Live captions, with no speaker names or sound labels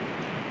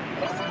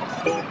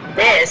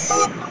This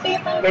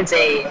is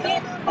a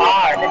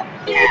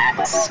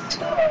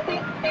podcast.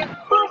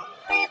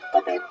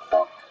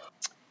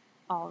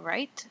 All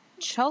right,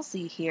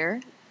 Chelsea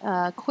here.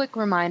 Quick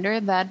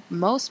reminder that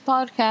most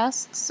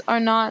podcasts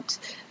are not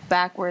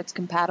backwards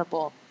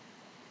compatible.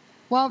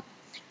 Well,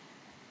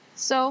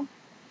 so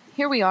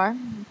here we are,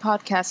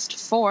 podcast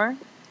 4.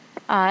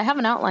 I have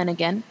an outline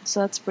again,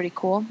 so that's pretty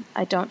cool.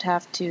 I don't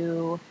have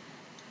to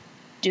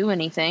do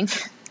anything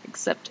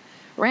except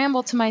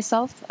ramble to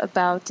myself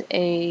about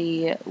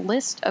a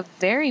list of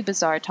very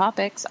bizarre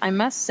topics. I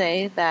must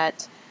say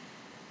that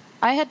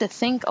I had to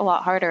think a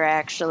lot harder,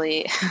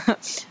 actually.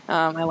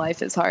 My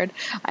life is hard.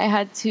 I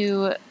had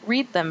to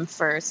read them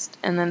first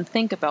and then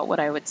think about what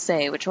I would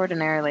say, which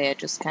ordinarily I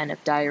just kind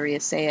of diarrhea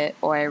say it,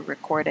 or I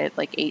record it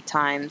like 8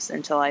 times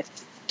until I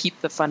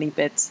keep the funny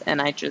bits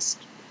and I just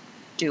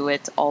do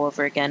it all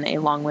over again, a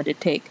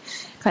long-winded take.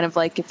 Kind of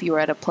like if you were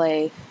at a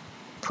play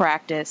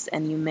practice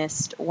and you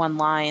missed one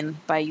line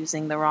by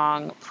using the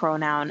wrong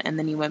pronoun and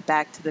then you went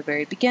back to the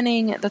very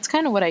beginning. That's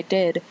kind of what I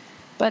did.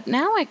 But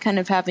now I kind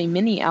of have a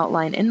mini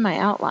outline in my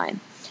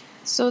outline.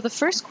 So the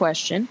first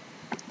question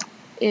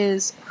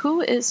is,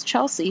 who is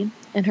Chelsea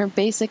in her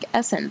basic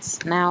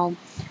essence? Now,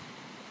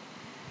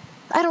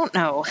 I don't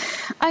know.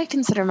 I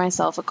consider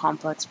myself a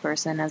complex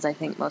person, as I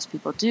think most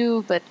people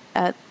do, but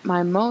at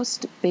my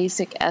most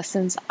basic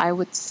essence, I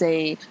would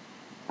say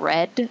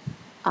red.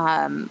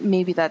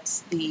 Maybe that's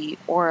the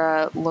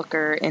aura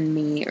looker in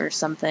me or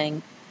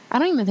something. I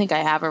don't even think I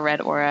have a red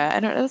aura.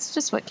 That's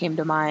just what came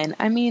to mind.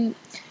 I mean,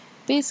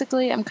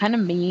 basically, I'm kind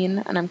of mean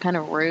and I'm kind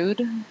of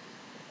rude.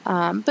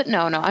 But no,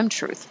 I'm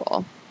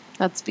truthful.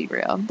 Let's be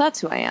real. That's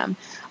who I am.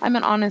 I'm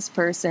an honest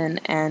person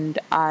and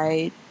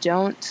I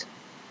don't.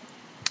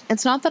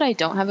 It's not that I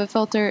don't have a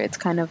filter. It's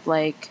kind of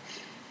like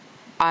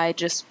I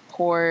just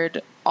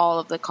poured all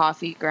of the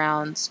coffee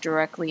grounds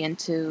directly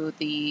into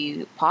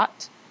the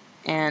pot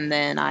and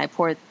then I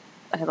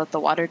let the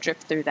water drip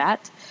through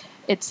that.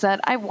 It's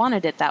that I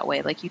wanted it that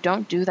way. Like, you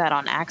don't do that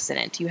on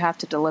accident. You have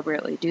to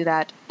deliberately do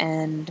that.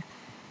 And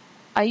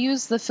I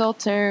use the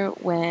filter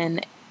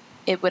when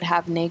it would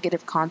have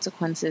negative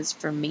consequences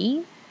for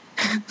me.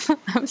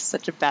 I'm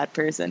such a bad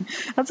person.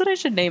 That's what I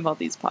should name all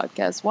these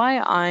podcasts. Why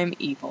I'm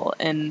Evil,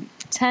 in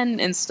 10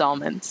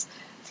 installments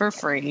for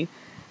free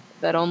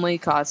that only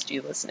cost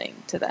you listening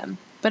to them.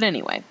 But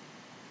anyway.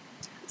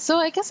 So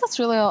I guess that's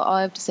really all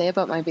I have to say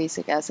about my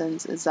basic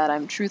essence, is that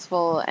I'm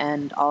truthful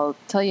and I'll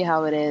tell you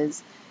how it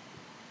is.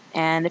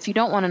 And if you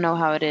don't want to know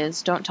how it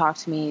is, don't talk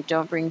to me.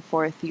 Don't bring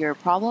forth your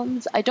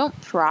problems. I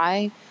don't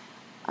pry.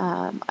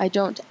 I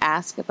don't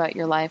ask about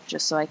your life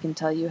just so I can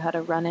tell you how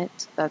to run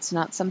it. That's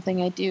not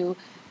something I do.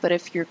 But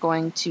if you're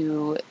going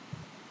to...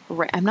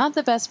 I'm not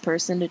the best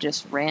person to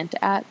just rant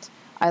at.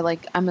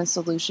 I'm a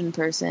solution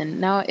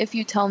person. Now, if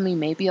you tell me,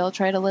 maybe I'll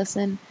try to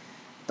listen.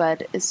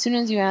 But as soon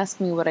as you ask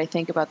me what I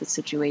think about the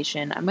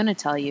situation, I'm going to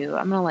tell you,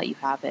 I'm going to let you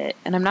have it,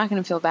 and I'm not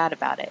going to feel bad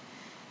about it.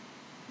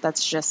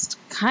 That's just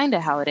kind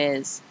of how it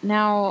is.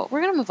 Now,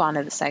 we're going to move on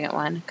to the second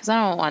one, because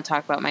I don't want to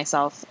talk about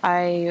myself.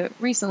 I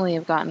recently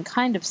have gotten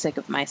kind of sick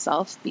of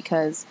myself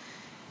because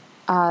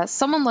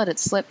someone let it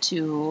slip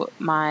to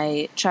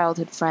my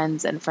childhood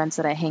friends and friends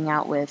that I hang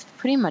out with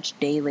pretty much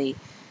daily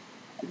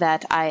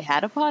that I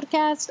had a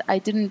podcast. I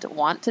didn't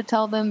want to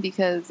tell them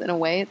because in a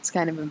way it's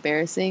kind of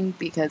embarrassing,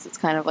 because it's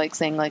kind of like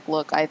saying, like,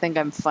 look, I think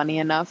I'm funny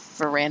enough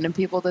for random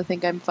people to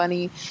think I'm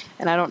funny.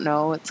 And I don't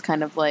know, it's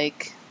kind of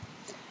like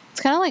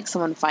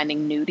someone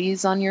finding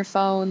nudies on your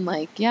phone.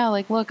 Like, yeah,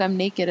 like, look, I'm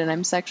naked and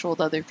I'm sexual with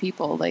other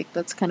people. Like,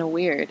 that's kind of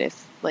weird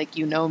if, like,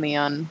 you know me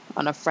on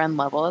a friend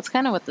level. That's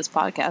kind of what this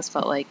podcast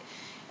felt like.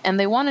 And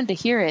they wanted to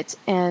hear it,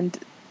 and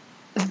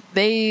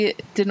they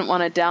didn't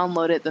want to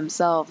download it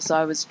themselves. So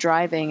I was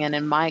driving, and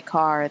in my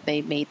car,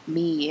 they made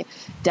me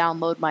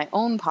download my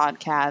own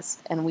podcast,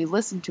 and we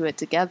listened to it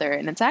together.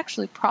 And it's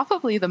actually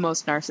probably the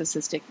most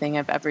narcissistic thing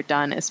I've ever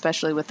done,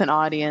 especially with an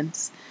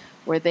audience,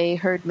 where they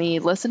heard me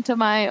listen to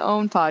my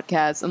own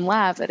podcast and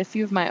laugh at a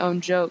few of my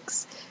own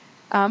jokes.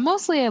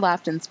 Mostly I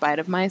laughed in spite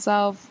of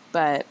myself,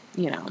 but,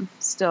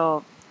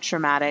 still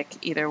traumatic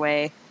either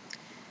way.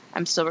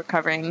 I'm still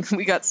recovering.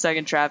 We got stuck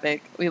in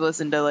traffic. We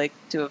listened to like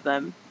 2 of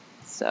them.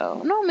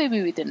 So, no,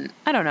 maybe we didn't.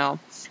 I don't know.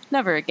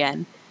 Never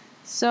again.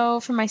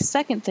 So, for my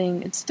second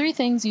thing, it's 3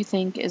 things you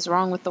think is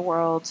wrong with the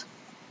world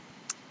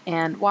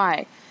and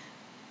why.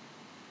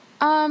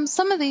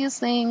 Some of these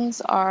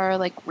things are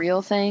like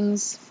real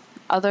things.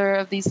 Other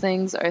of these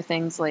things are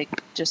things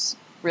like just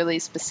really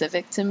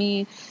specific to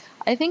me.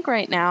 I think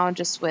right now,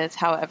 just with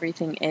how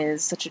everything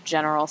is such a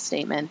general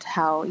statement,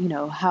 how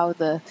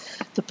the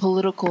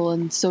political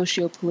and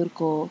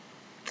socio-political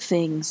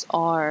things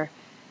are,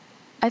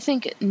 I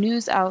think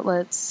news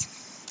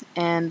outlets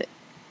and,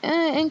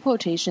 in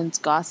quotations,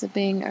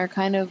 gossiping are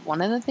kind of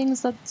one of the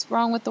things that's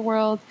wrong with the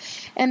world.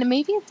 And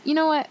maybe, you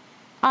know what,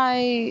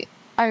 I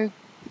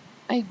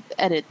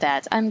edit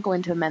that. I'm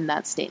going to amend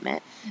that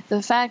statement.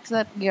 The fact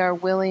that we are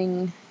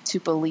willing to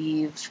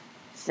believe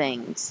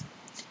things.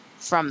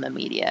 from the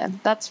media.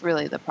 That's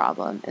really the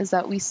problem, is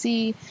that we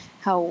see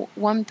how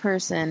one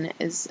person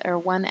is, or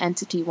one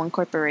entity, one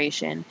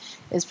corporation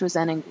is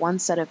presenting one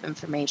set of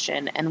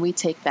information, and we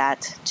take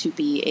that to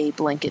be a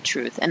blanket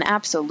truth, an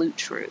absolute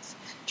truth.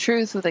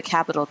 Truth with a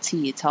capital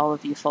T to all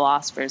of you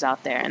philosophers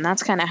out there. And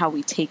that's kind of how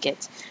we take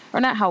it.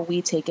 Or not how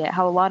we take it,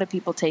 how a lot of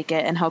people take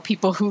it, and how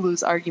people who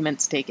lose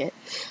arguments take it.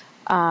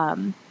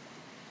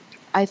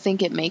 I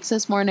think it makes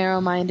us more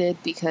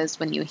narrow-minded, because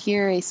when you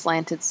hear a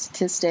slanted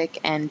statistic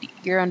and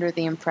you're under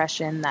the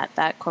impression that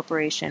that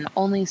corporation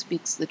only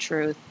speaks the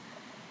truth,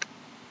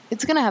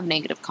 it's going to have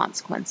negative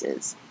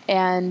consequences.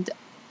 And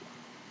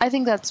I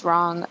think that's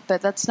wrong,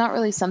 but that's not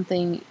really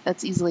something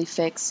that's easily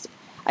fixed.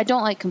 I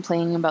don't like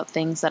complaining about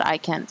things that I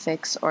can't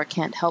fix or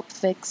can't help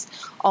fix.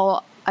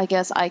 All I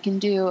guess I can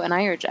do, and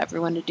I urge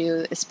everyone to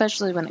do,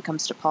 especially when it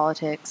comes to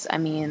politics. I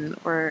mean,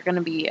 we're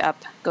going to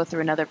go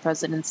through another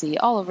presidency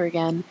all over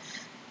again.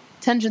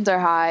 Tensions are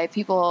high.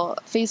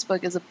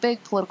 Facebook is a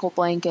big political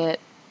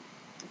blanket.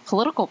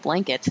 Political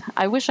blanket?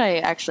 I wish I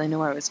actually knew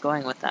where I was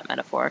going with that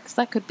metaphor, because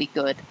that could be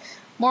good.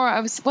 What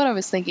I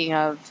was thinking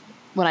of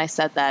when I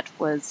said that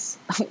was,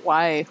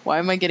 why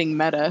am I getting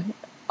meta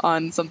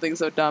on something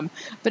so dumb?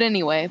 But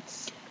anyway,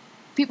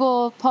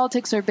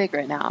 politics are big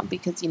right now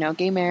because,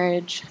 gay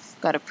marriage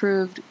got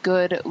approved.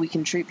 Good. We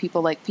can treat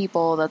people like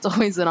people. That's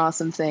always an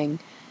awesome thing.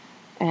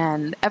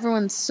 And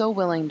everyone's so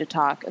willing to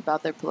talk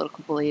about their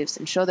political beliefs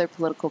and show their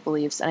political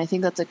beliefs. And I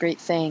think that's a great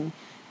thing.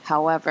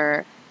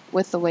 However,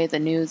 with the way the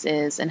news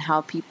is and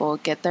how people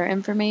get their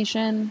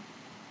information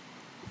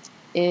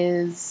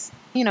is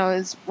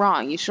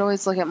wrong. You should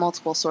always look at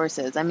multiple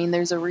sources. I mean,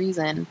 there's a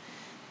reason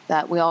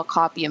that we all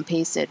copy and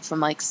pasted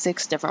from like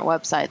 6 different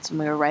websites when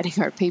we were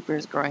writing our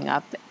papers growing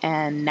up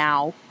and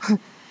now.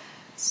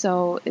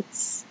 So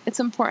it's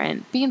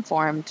important. Be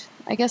informed.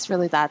 I guess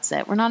really that's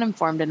it. We're not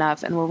informed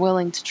enough, and we're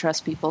willing to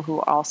trust people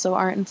who also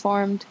aren't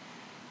informed.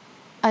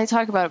 I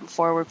talked about it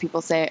before where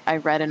people say, I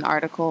read an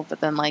article, but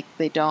then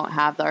they don't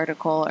have the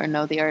article or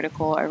know the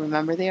article or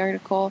remember the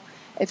article.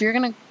 If you're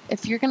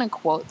gonna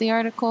quote the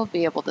article,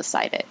 be able to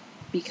cite it,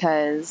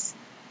 because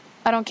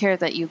I don't care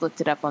that you looked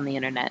it up on the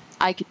internet.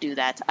 I could do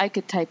that. I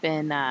could type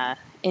in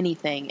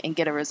anything and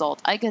get a result.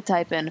 I could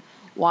type in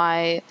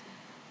why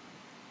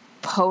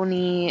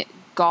pony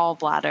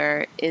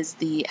gallbladder is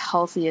the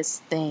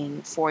healthiest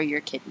thing for your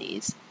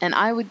kidneys, and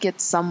I would get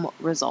some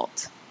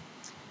result.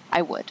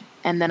 I would.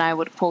 And then I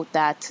would quote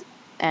that,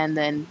 and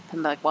then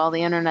I'm like, well,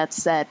 the internet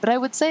said. But I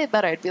would say it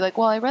better. I'd be like,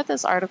 well, I read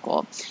this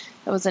article.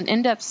 It was an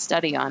in-depth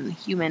study on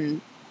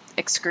human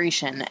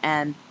excretion,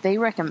 and they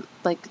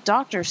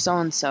Dr.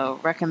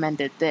 So-and-so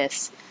recommended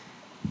this.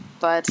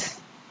 But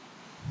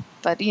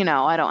I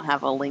don't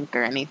have a link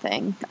or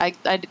anything. I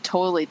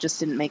totally just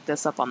didn't make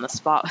this up on the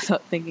spot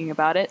without thinking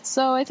about it.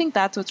 So I think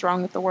that's what's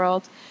wrong with the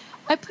world.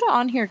 I put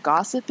on here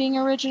gossiping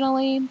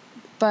originally,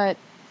 but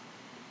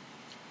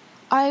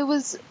I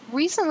was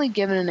recently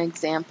given an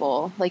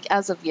example,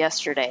 as of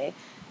yesterday,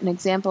 an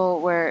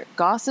example where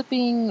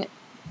gossiping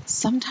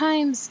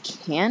sometimes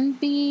can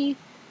be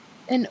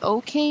an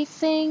okay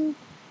thing,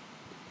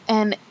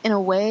 and in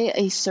a way,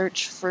 a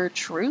search for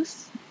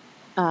truth.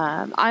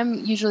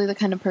 I'm usually the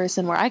kind of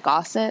person where I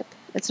gossip.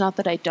 It's not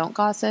that I don't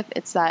gossip.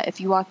 It's that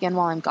if you walk in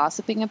while I'm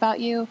gossiping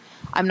about you,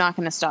 I'm not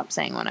going to stop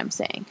saying what I'm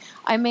saying.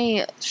 I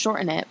may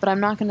shorten it, but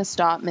I'm not going to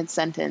stop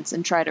mid-sentence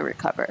and try to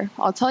recover.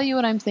 I'll tell you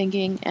what I'm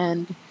thinking,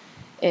 and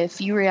if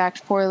you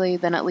react poorly,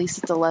 then at least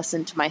it's a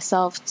lesson to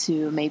myself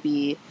to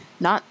maybe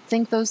not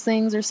think those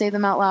things or say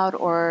them out loud,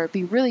 or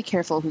be really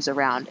careful who's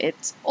around.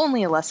 It's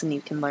only a lesson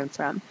you can learn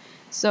from.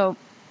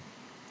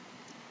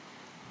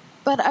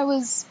 But I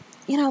was...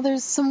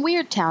 there's some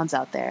weird towns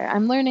out there.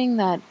 I'm learning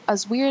that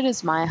as weird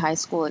as my high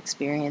school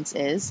experience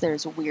is,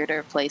 there's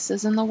weirder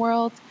places in the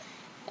world,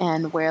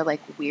 and where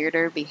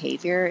weirder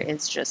behavior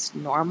is just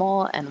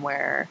normal, and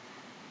where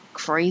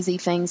crazy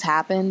things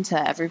happen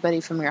to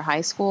everybody from your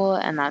high school,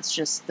 and that's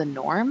just the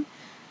norm.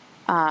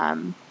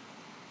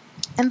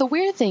 And the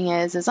weird thing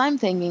is I'm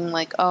thinking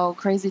oh,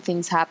 crazy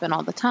things happen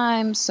all the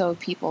time, so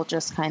people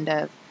just kind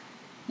of,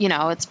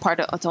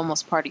 it's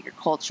almost part of your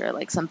culture.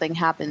 Something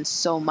happens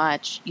so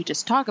much, you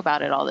just talk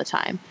about it all the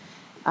time.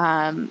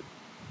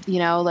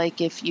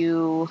 If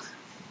you,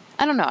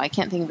 I don't know, I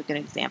can't think of a good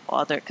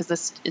example because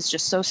this is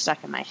just so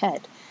stuck in my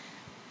head,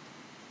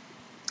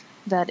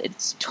 that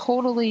it's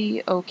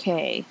totally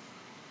okay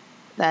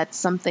that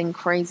something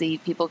crazy,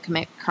 people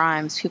commit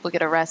crimes, people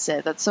get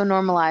arrested, that's so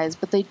normalized,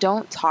 but they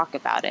don't talk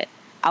about it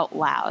out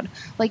loud.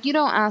 You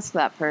don't ask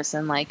that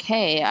person,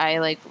 hey,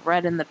 I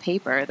read in the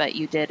paper that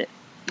you did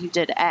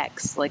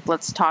X,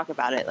 let's talk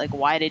about it,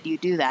 why did you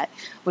do that?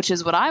 Which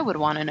is what I would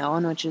want to know,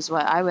 and which is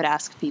what I would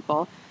ask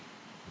people,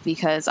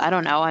 because I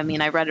don't know, I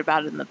mean, I read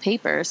about it in the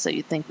paper, so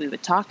you'd think we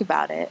would talk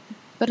about it,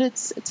 but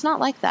it's not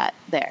like that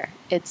there.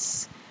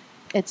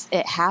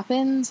 It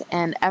happens,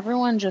 and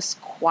everyone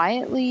just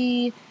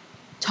quietly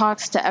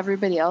talks to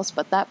everybody else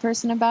but that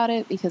person about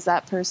it, because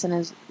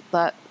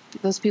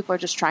those people are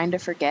just trying to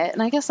forget.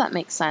 And I guess that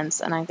makes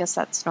sense, and I guess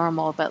that's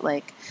normal, but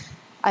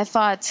I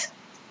thought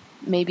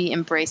maybe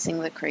embracing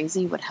the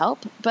crazy would help.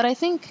 But I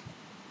think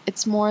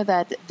it's more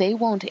that they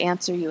won't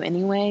answer you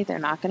anyway. They're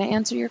not going to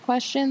answer your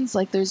questions.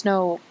 Like, there's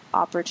no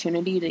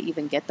opportunity to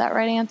even get that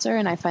right answer,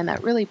 and I find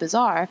that really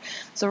bizarre.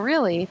 So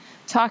really,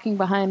 talking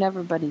behind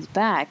everybody's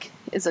back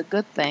is a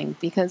good thing,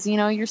 because,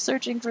 you're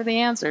searching for the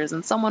answers,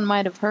 and someone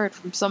might have heard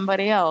from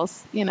somebody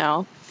else,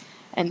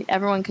 and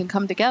everyone can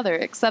come together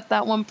except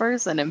that one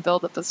person and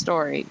build up a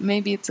story.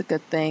 Maybe it's a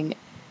good thing.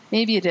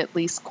 Maybe it at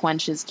least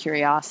quenches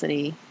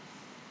curiosity.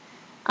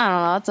 I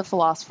don't know. That's a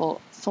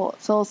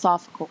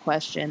philosophical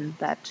question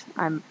that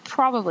I'm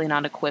probably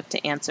not equipped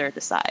to answer or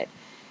decide.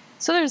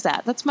 So there's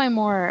that. That's my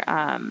more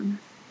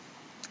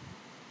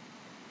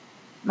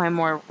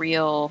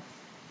real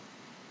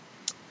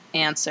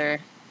answer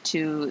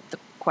to the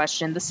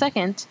question. The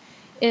second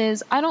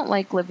is, I don't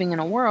like living in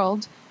a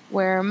world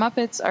where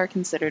Muppets are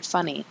considered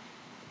funny.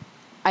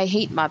 I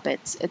hate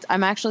Muppets.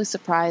 I'm actually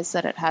surprised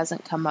that it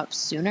hasn't come up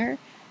sooner.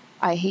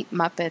 I hate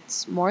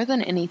Muppets more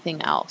than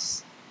anything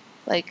else.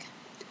 Like,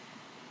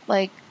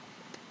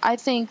 I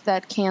think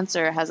that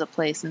cancer has a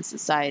place in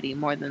society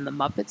more than the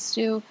Muppets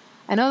do.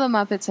 I know the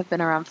Muppets have been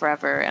around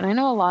forever, and I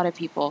know a lot of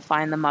people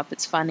find the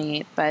Muppets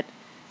funny, but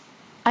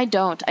I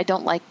don't. I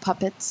don't like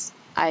puppets.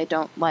 I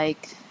don't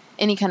like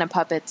any kind of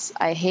puppets.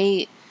 I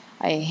hate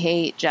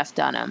Jeff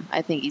Dunham.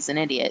 I think he's an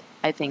idiot.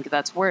 I think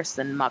that's worse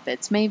than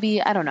Muppets.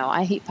 Maybe, I don't know.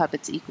 I hate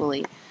puppets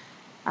equally,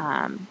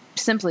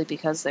 simply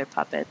because they're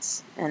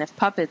puppets. And if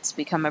puppets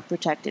become a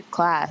protected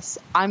class,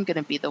 I'm going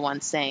to be the one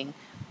saying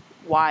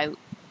why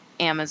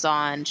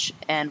Amazon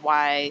and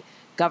why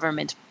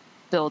government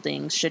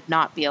buildings should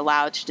not be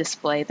allowed to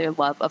display their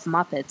love of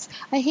Muppets.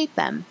 I hate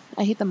them.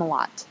 I hate them a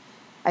lot.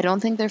 I don't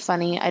think they're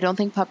funny. I don't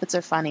think puppets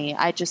are funny.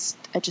 I just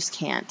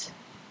can't.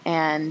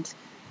 And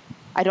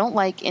I don't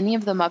like any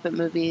of the Muppet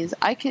movies.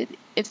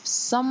 If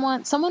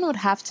someone would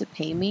have to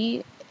pay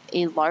me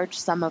a large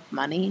sum of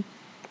money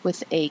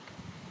with a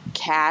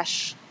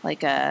cash,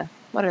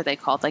 what are they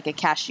called? Like a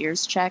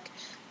cashier's check,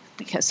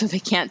 so they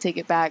can't take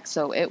it back,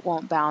 so it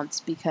won't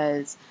bounce,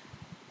 because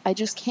I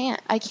just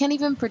can't. I can't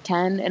even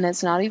pretend, and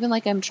it's not even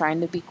like I'm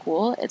trying to be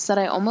cool. It's that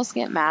I almost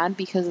get mad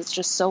because it's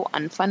just so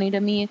unfunny to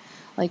me.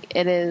 Like,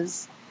 it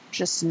is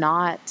just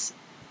not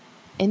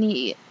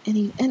and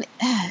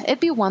it'd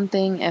be one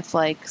thing if,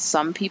 like,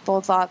 some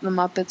people thought the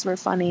Muppets were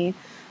funny.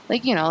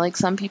 Like, like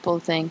some people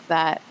think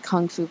that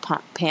Kung Fu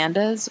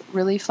Panda's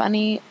really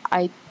funny.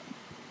 I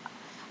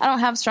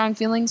don't have strong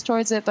feelings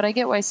towards it, but I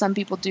get why some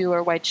people do,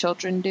 or why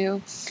children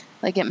do.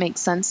 Like, it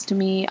makes sense to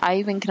me. I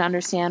even can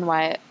understand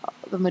why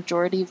the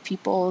majority of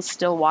people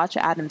still watch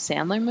Adam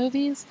Sandler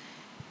movies.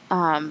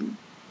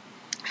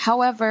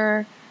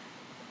 However,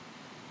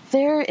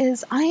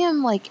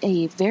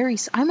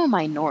 I'm a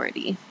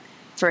minority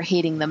for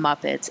hating the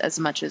Muppets as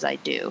much as I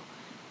do.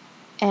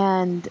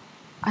 And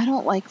I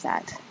don't like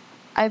that.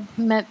 I've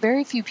met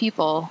very few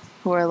people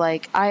who are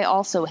like, I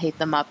also hate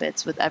the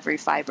Muppets with every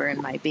fiber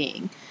in my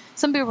being.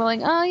 Some people are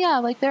like, oh yeah,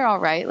 like they're all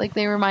right. Like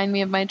they remind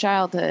me of my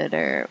childhood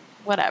or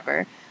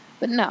whatever.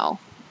 But no,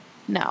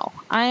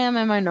 I am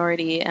a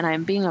minority, and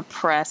I'm being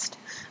oppressed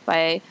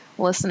by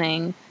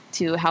listening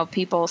to how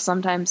people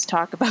sometimes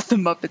talk about the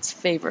Muppets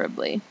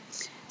favorably.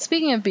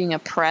 Speaking of being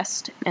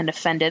oppressed and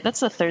offended,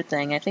 that's the third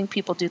thing. I think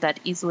people do that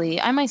easily.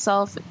 I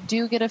myself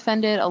do get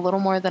offended a little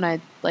more than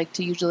I'd like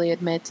to usually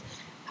admit.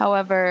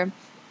 However,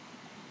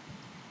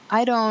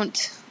 I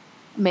don't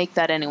make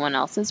that anyone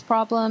else's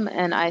problem,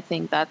 and I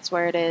think that's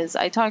where it is.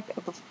 I talked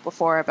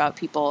before about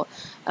people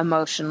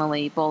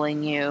emotionally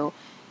bullying you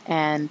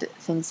and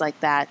things like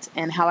that,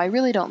 and how I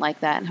really don't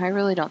like that, and how I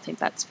really don't think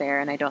that's fair,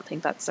 and I don't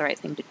think that's the right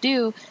thing to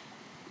do.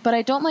 But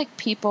I don't like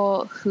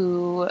people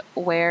who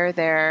wear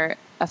their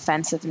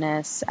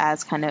offensiveness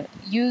as kind of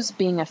use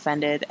being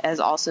offended as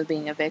also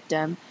being a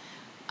victim.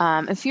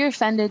 If you're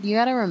offended, you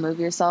got to remove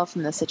yourself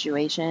from the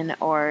situation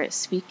or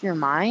speak your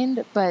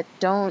mind, but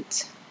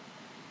don't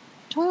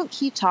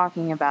keep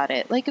talking about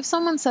it. Like, if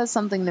someone says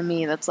something to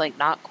me that's like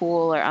not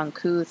cool or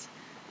uncouth,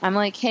 I'm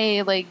like,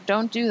 hey, like,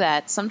 don't do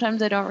that.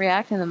 Sometimes I don't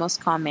react in the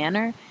most calm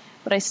manner,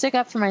 but I stick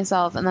up for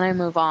myself, and then I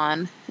move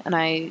on and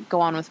I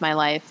go on with my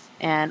life,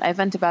 and I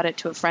vent about it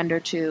to a friend or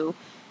two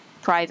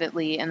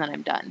privately, and then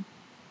I'm done.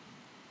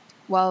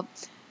 Well,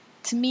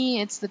 to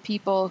me, it's the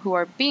people who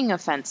are being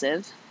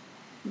offensive.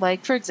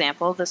 Like, for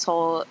example,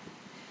 the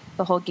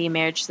whole gay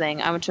marriage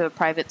thing. I went to a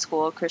private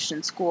school, a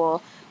Christian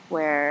school,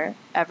 where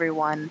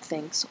everyone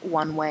thinks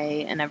one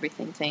way and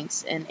everything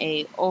thinks in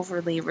a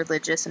overly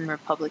religious and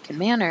Republican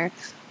manner,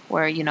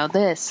 where,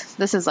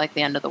 this is like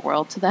the end of the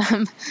world to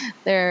them.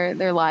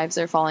 Their lives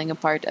are falling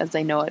apart as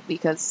they know it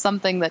because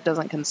something that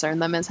doesn't concern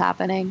them is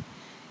happening.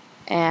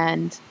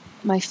 And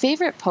my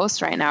favorite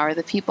posts right now are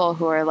the people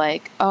who are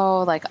like,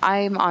 oh, like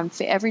I'm on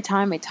every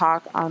time I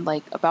talk on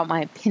like about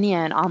my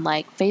opinion on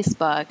like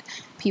Facebook,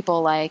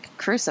 people like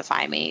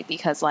crucify me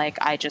because like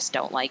I just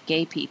don't like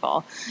gay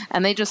people.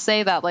 And they just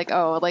say that like,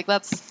 oh, like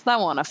that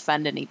won't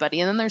offend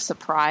anybody. And then they're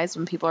surprised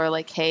when people are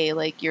like, hey,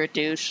 like you're a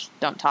douche,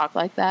 don't talk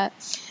like that.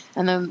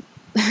 And then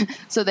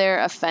so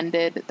they're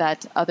offended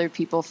that other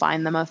people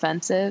find them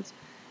offensive.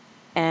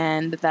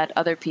 and that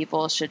other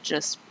people should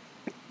just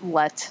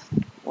let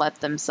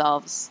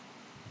themselves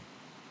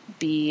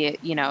be,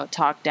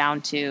 talked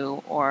down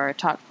to or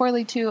talked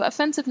poorly to.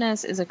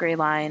 Offensiveness is a gray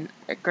line,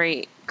 a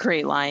gray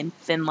line,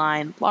 thin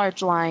line,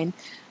 large line,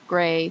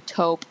 gray,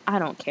 taupe. I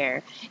don't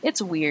care.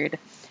 It's weird.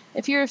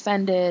 If you're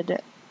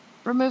offended,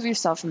 remove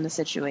yourself from the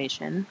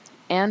situation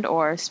and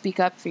or speak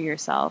up for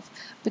yourself,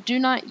 but do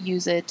not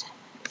use it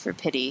for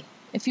pity.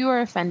 If you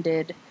are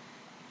offended,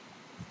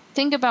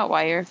 think about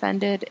why you're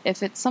offended.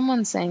 If it's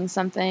someone saying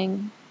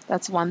something,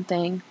 that's one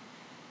thing.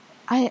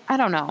 I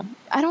don't know.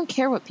 I don't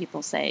care what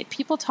people say.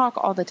 People talk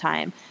all the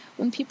time.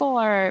 When people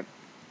are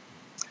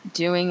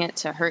doing it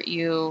to hurt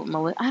you,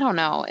 I don't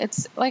know.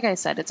 It's like I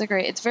said, it's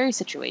very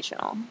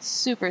situational,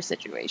 super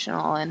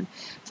situational. And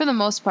for the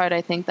most part,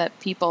 I think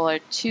that people are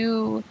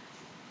too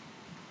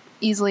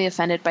easily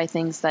offended by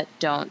things that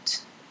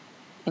don't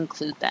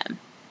include them.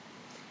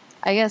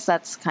 I guess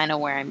that's kind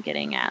of where I'm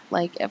getting at.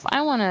 Like, if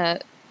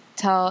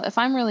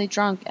I'm really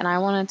drunk and I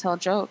want to tell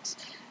jokes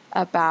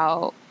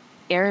about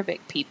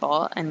Arabic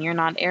people and you're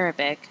not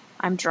Arabic,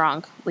 I'm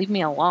drunk, leave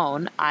me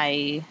alone.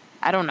 I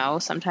don't know.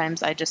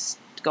 Sometimes I just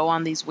go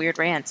on these weird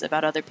rants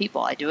about other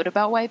people. I do it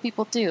about white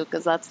people too,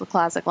 because that's the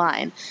classic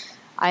line.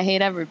 I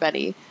hate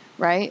everybody,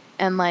 right?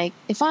 And like,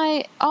 if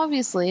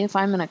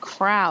I'm in a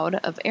crowd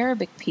of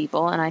Arabic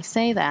people and I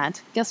say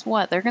that, guess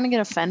what? They're going to get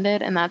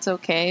offended, and that's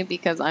okay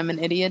because I'm an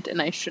idiot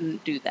and I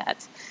shouldn't do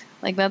that.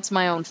 Like, that's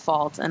my own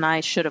fault, and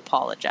I should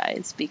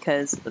apologize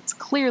because it's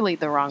clearly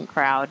the wrong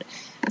crowd.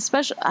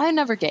 Especially, I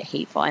never get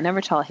hateful. I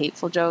never tell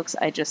hateful jokes.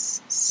 I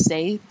just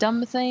say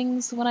dumb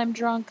things when I'm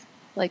drunk,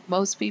 like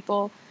most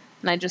people,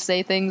 and I just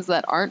say things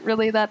that aren't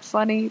really that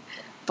funny.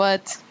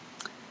 But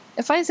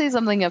if I say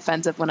something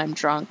offensive when I'm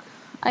drunk,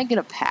 I get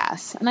a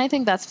pass, and I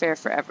think that's fair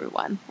for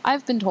everyone.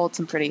 I've been told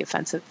some pretty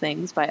offensive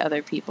things by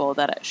other people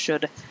that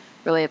should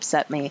really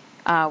upset me.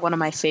 One of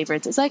my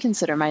favorites is I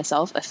consider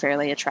myself a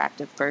fairly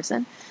attractive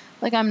person.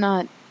 Like, I'm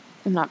not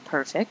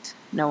perfect.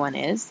 No one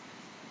is.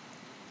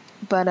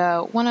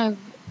 But one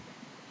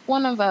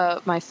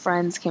of my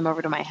friends came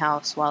over to my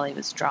house while he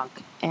was drunk,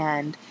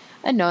 and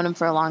I'd known him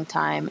for a long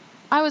time.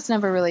 I was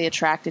never really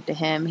attracted to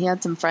him. He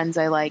had some friends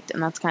I liked,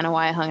 and that's kind of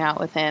why I hung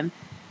out with him.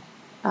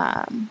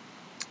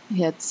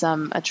 He had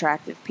some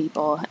attractive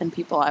people and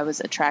people I was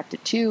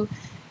attracted to,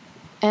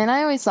 and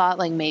I always thought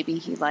like maybe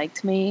he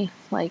liked me,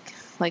 like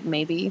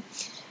maybe.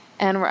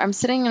 And I'm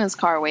sitting in his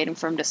car waiting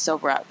for him to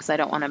sober up because I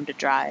don't want him to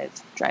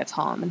drive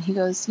home. And he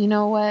goes, you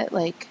know what,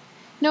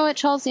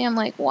 Chelsea? I'm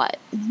like, what?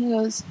 And he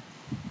goes,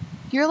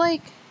 you're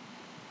like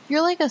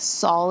a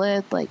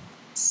solid like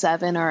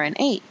 7 or an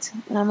 8.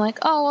 And I'm like,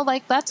 oh, well,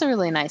 like, that's a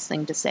really nice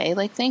thing to say.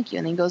 Like, thank you.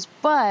 And he goes,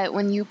 but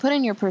when you put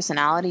in your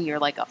personality, you're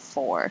like a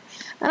 4.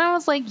 And I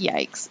was like,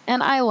 yikes.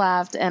 And I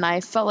laughed, and I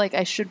felt like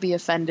I should be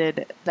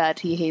offended that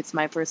he hates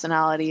my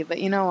personality. But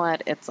you know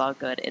what? It's all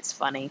good. It's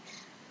funny.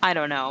 I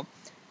don't know.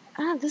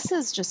 I'm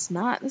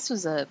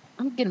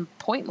getting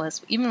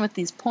pointless. Even with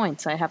these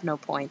points, I have no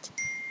point.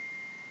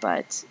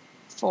 But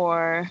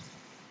for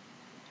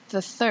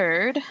the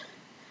third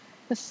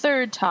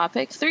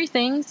topic, 3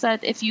 things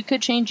that if you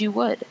could change, you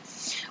would.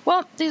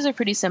 Well, these are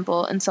pretty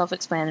simple and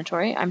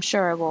self-explanatory. I'm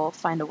sure I will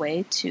find a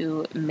way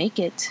to make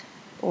it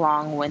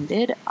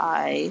long-winded.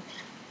 I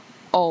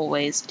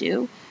always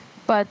do.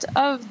 But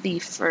of the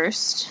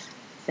first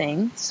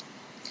things,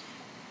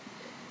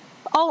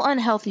 all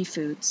unhealthy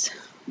foods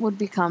would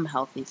become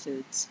healthy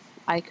foods.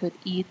 I could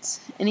eat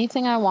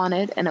anything I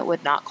wanted, and it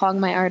would not clog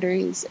my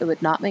arteries, it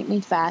would not make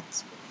me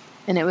fat,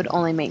 and it would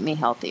only make me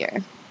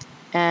healthier.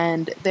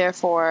 And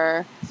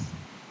therefore,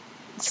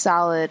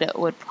 salad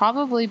would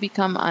probably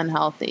become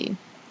unhealthy.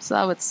 So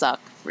that would suck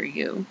for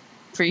you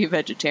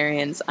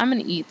vegetarians. I'm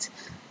going to eat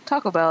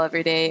Taco Bell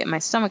every day, and my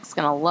stomach's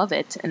going to love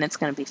it, and it's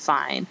going to be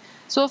fine.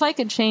 So if I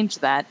could change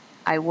that,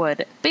 I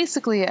would.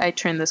 Basically, I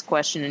turned this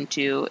question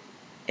into,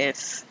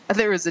 if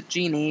there was a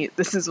genie,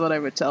 this is what I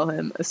would tell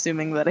him,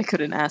 assuming that I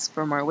couldn't ask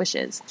for more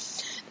wishes.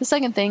 The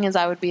second thing is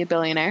I would be a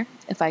billionaire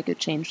if I could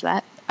change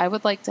that. I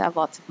would like to have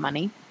lots of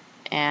money,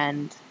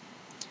 and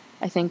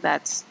I think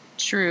that's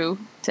true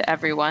to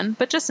everyone,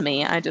 but just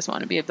me. I just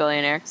want to be a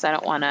billionaire because I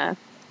don't want to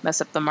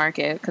mess up the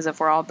market, because if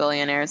we're all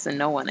billionaires, then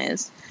no one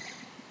is.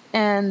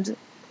 And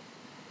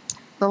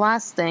the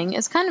last thing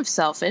is kind of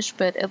selfish,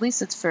 but at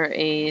least it's for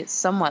a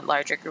somewhat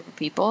larger group of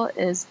people,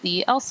 is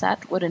the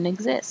LSAT wouldn't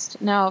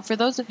exist. Now, for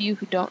those of you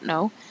who don't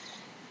know,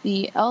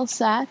 the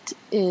LSAT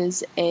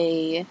is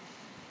a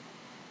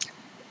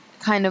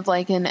kind of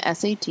like an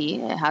SAT.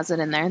 It has it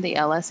in there, the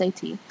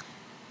LSAT,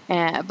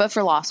 but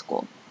for law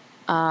school.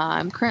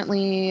 I'm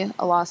currently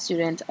a law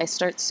student. I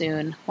start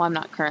soon. Well, I'm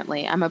not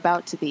currently. I'm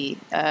about to be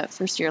a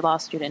first-year law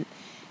student.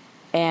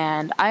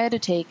 And I had to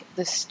take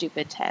this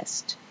stupid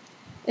test.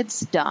 It's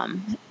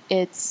dumb.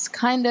 It's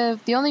kind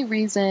of the only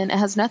reason. It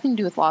has nothing to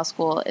do with law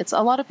school. It's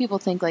a lot of people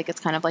think like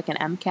it's kind of like an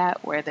MCAT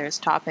where there's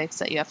topics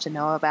that you have to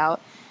know about,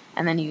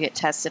 and then you get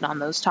tested on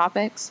those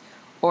topics.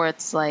 Or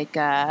it's like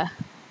whatever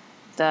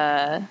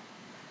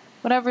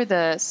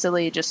the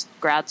silly just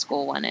grad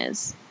school one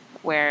is,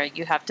 where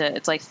you have to,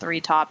 it's like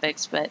 3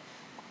 topics, but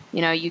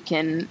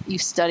You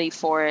study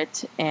for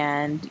it,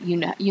 and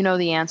you know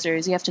the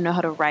answers. You have to know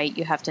how to write.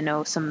 You have to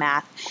know some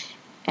math.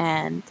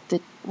 And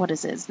what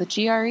is it? Is the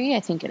GRE?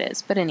 I think it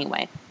is. But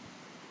anyway,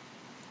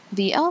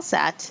 the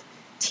LSAT,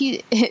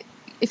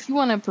 if you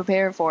want to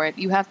prepare for it,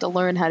 you have to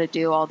learn how to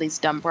do all these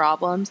dumb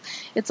problems.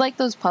 It's like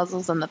those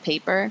puzzles on the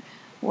paper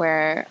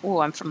where,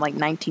 I'm from like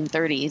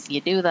 1930s. You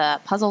do the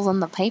puzzles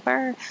on the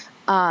paper.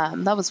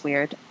 That was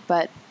weird.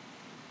 But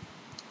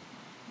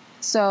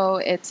so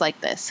it's like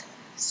this.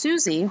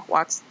 Susie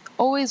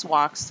always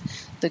walks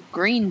the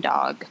green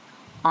dog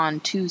on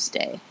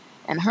Tuesday.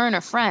 And her and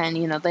a friend,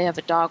 they have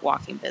a dog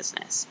walking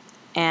business.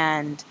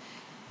 And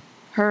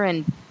her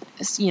and,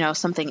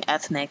 something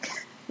ethnic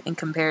in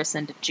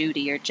comparison to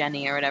Judy or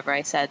Jenny or whatever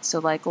I said. So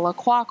like La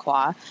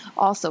Qua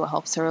also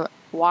helps her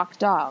walk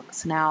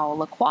dogs. Now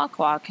La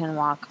Qua can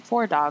walk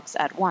 4 dogs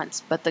at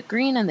once, but the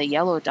green and the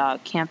yellow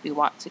dog can't be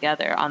walked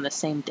together on the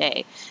same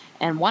day.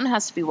 And one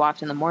has to be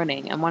walked in the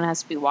morning and one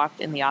has to be walked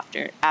in the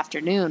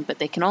afternoon, but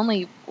they can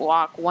only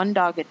walk 1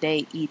 dog a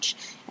day each.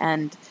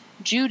 And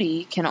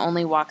Judy can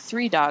only walk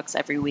 3 dogs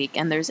every week,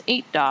 and there's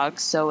 8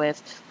 dogs, so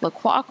if La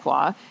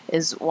Qua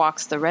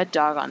walks the red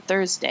dog on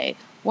Thursday,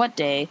 what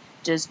day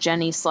does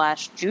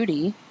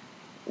Jenny/Judy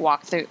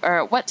walk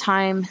or what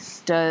time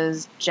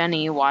does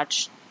Jenny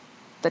watch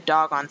the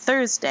dog on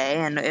Thursday?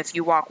 And if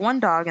you walk 1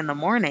 dog in the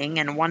morning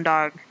and 1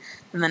 dog,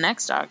 then the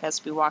next dog has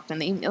to be walked in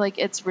the evening. Like,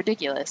 it's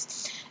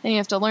ridiculous. And you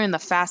have to learn the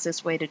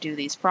fastest way to do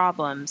these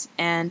problems.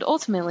 And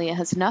ultimately, it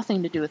has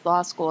nothing to do with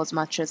law school as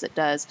much as it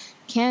does.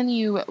 Can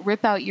you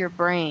rip out your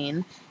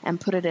brain and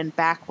put it in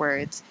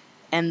backwards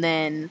and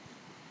then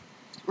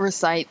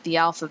recite the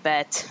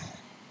alphabet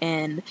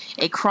in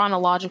a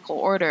chronological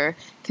order,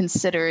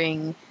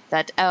 considering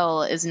that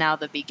L is now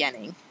the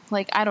beginning?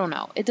 Like, I don't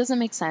know. It doesn't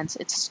make sense.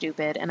 It's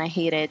stupid, and I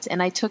hate it.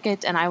 And I took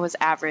it, and I was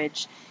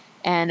average,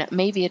 and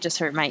maybe it just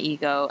hurt my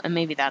ego, and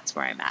maybe that's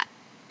where I'm at.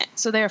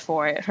 So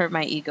therefore, it hurt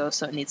my ego,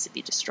 so it needs to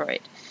be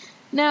destroyed.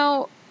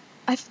 Now,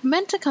 I've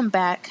meant to come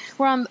back.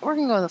 We're going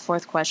to go to the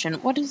 4th question.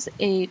 What is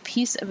a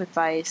piece of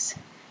advice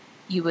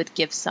you would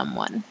give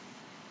someone?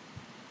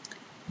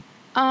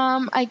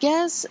 I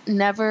guess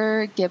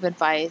never give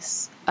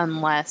advice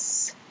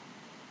unless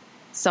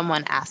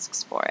someone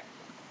asks for it.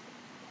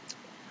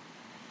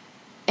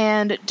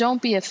 And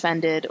don't be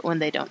offended when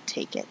they don't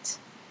take it.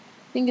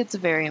 I think it's a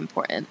very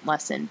important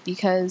lesson,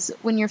 because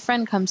when your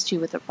friend comes to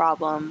you with a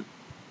problem,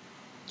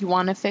 you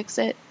want to fix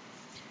it.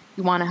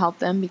 You want to help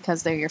them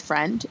because they're your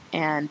friend,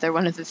 and they're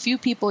one of the few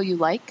people you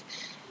like,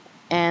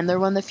 and they're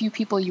one of the few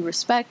people you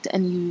respect,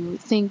 and you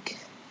think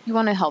you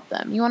want to help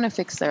them. You want to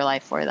fix their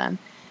life for them.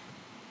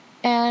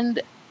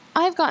 And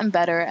I've gotten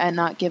better at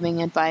not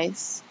giving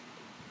advice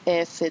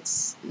if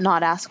it's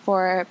not asked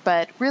for,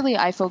 but really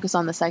I focus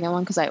on the second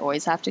one because I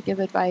always have to give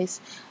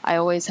advice. I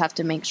always have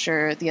to make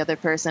sure the other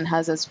person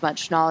has as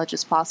much knowledge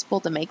as possible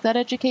to make that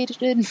educated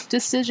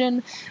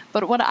decision.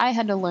 But what I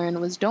had to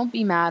learn was don't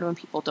be mad when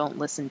people don't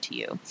listen to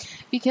you,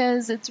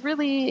 because it's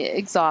really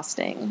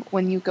exhausting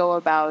when you go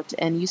about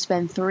and you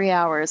spend 3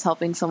 hours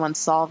helping someone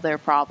solve their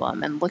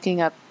problem and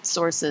looking up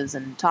sources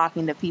and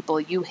talking to people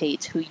you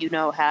hate who you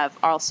know have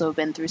also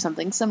been through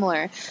something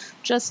similar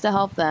just to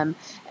help them.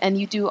 And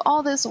you do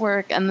all this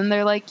work and then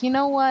they're like, you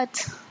know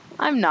what?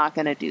 I'm not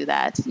going to do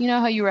that. You know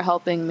how you were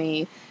helping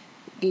me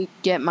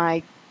get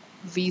my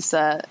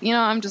visa?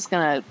 I'm just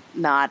going to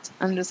not.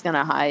 I'm just going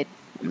to hide.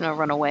 I'm going to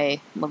run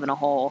away, live in a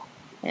hole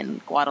in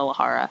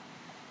Guadalajara.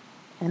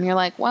 And you're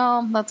like,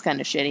 well, that's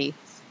kind of shitty,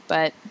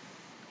 but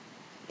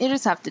you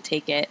just have to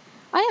take it.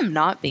 I am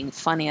not being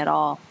funny at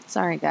all.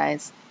 Sorry,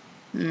 guys.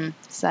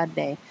 Sad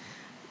day.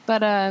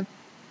 But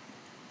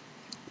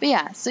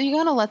yeah, so you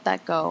gotta let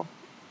that go.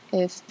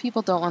 If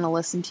people don't want to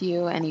listen to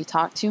you and you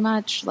talk too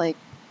much,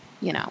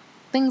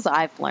 things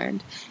I've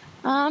learned.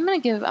 I'm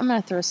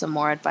gonna throw some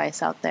more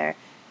advice out there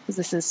because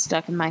this is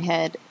stuck in my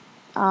head.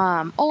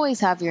 Always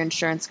have your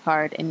insurance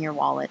card in your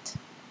wallet.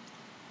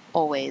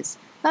 Always.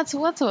 That's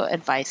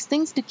advice.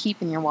 Things to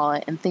keep in your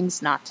wallet and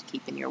things not to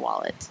keep in your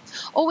wallet.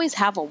 Always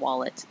have a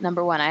wallet.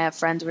 Number 1, I have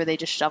friends where they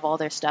just shove all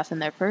their stuff in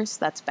their purse.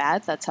 That's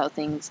bad. That's how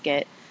things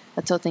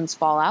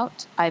fall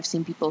out. I've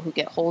seen people who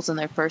get holes in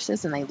their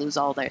purses and they lose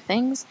all their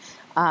things.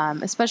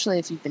 Especially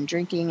if you've been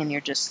drinking and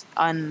you're just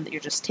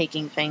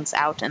taking things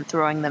out and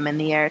throwing them in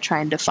the air,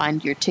 trying to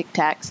find your Tic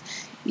Tacs,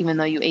 even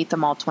though you ate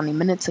them all 20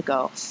 minutes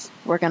ago.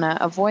 We're gonna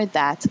avoid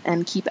that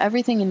and keep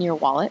everything in your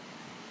wallet,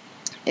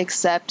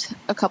 except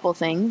a couple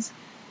things.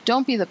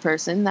 Don't be the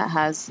person that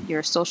has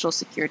your social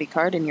security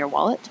card in your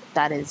wallet.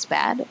 That is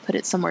bad. Put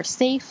it somewhere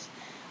safe.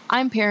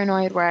 I'm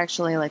paranoid where I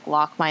actually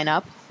lock mine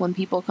up when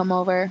people come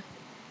over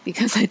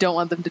because I don't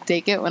want them to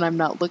take it when I'm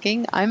not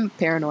looking. I'm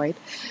paranoid.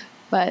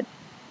 But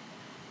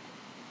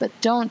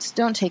don't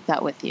take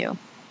that with you.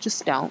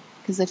 Just don't.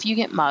 Because if you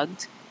get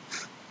mugged,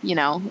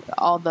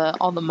 all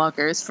the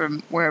muggers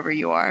from wherever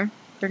you are,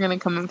 they're going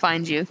to come and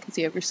find you because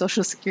you have your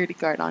social security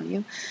card on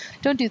you.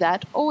 Don't do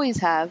that. Always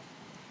have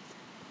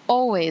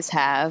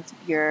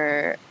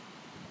your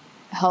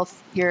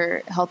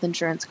your health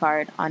insurance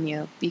card on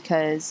you,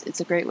 because it's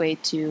a great way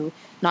to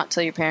not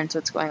tell your parents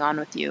what's going on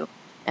with you.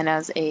 And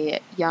as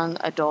a young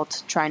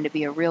adult trying to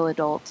be a real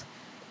adult,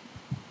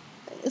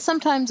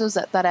 sometimes those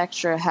that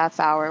extra half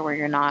hour where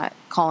you're not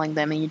calling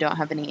them and you don't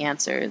have any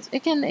answers,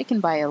 it can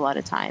buy you a lot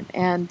of time,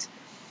 and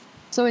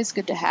it's always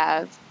good to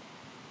have.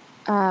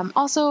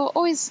 Also,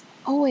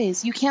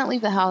 always, you can't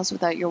leave the house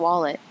without your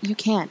wallet. You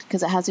can't,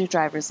 because it has your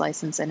driver's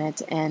license in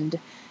it, and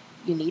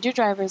you need your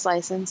driver's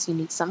license. You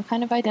need some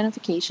kind of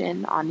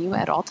identification on you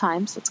at all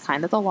times. That's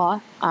kind of the law.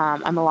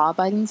 I'm a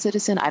law-abiding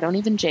citizen. I don't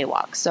even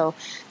jaywalk, so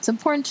it's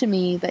important to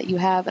me that you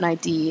have an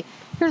ID.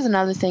 Here's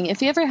another thing.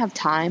 If you ever have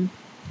time,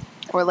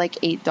 or like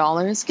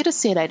 $8, get a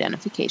state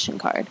identification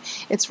card.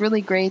 It's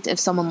really great if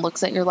someone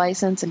looks at your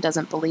license and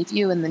doesn't believe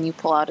you, and then you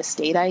pull out a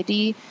state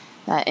ID.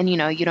 And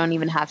you don't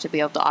even have to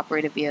be able to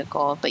operate a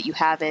vehicle, but you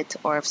have it.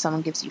 Or if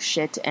someone gives you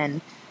shit, and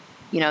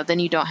then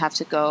you don't have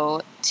to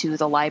go to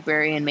the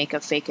library and make a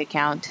fake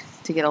account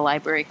to get a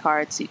library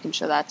card so you can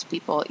show that to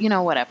people.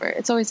 Whatever.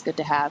 It's always good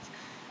to have.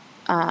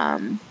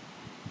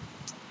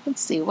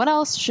 Let's see, what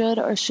else should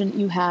or shouldn't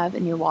you have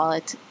in your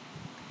wallet?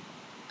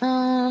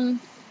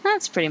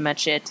 That's pretty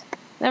much it.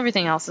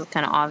 Everything else is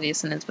kind of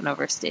obvious and has been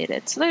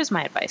overstated. So there's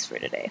my advice for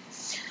today.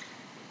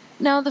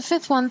 Now, the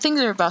fifth one, things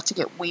are about to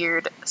get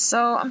weird.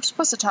 So I'm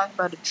supposed to talk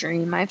about a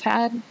dream I've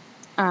had.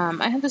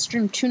 I had this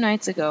dream 2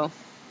 nights ago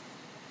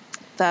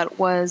that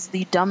was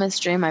the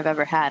dumbest dream I've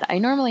ever had. I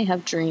normally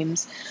have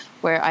dreams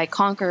where I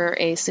conquer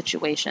a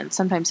situation,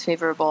 sometimes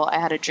favorable. I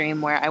had a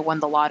dream where I won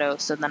the lotto,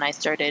 so then I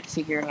started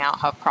figuring out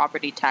how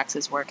property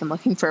taxes work and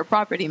looking for a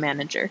property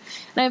manager.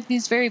 And I have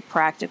these very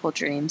practical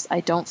dreams.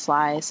 I don't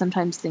fly.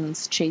 Sometimes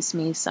things chase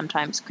me.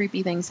 Sometimes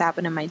creepy things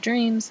happen in my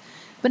dreams,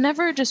 but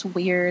never just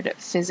weird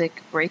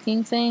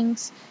physic-breaking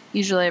things.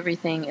 Usually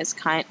everything is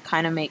kind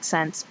of makes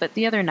sense. But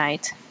the other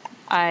night,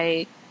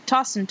 I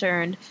tossed and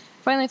turned,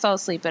 finally fell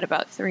asleep at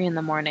about 3 in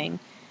the morning,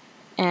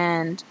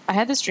 and I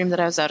had this dream that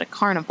I was at a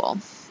carnival.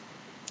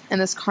 And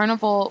this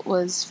carnival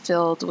was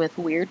filled with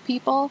weird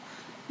people.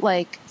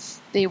 Like,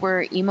 they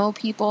were emo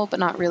people, but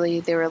not really.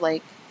 They were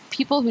like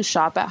people who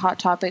shop at Hot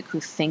Topic who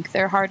think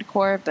they're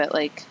hardcore, but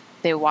like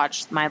they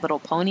watched My Little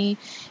Pony.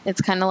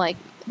 It's kind of like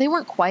they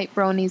weren't quite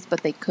bronies,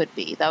 but they could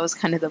be. That was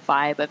kind of the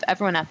vibe of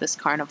everyone at this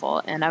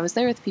carnival. And I was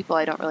there with people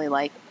I don't really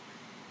like.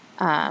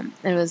 It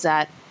was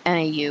at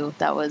NAU.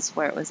 That was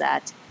where it was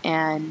at.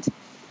 And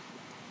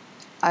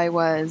I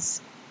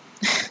was,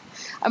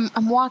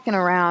 I'm walking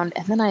around,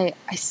 and then I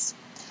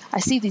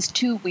see these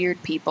 2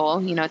 weird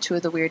people, 2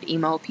 of the weird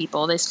emo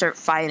people. They start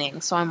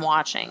fighting, so I'm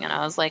watching, and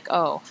I was like,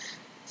 oh,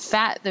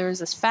 there was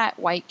this fat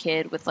white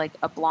kid with like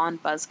a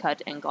blonde buzz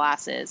cut and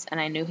glasses, and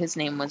I knew his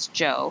name was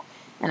Joe,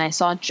 and I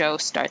saw Joe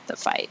start the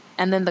fight.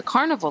 And then the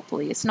carnival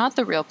police, not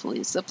the real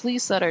police, the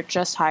police that are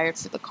just hired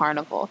for the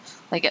carnival,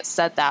 like it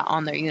said that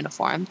on their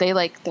uniform. They're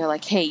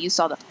like, hey, you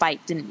saw the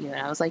fight, didn't you?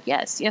 And I was like,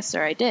 yes,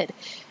 sir, I did.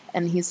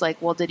 And he's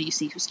like, well, did you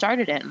see who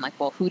started it? I'm like,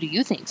 well, who do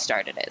you think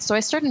started it? So I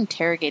started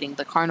interrogating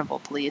the carnival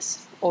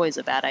police. Always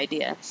a bad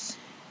idea.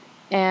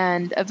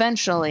 And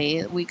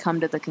eventually we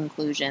come to the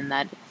conclusion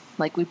that,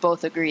 like, we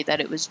both agree that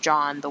it was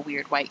John, the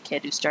weird white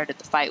kid, who started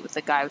the fight with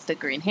the guy with the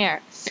green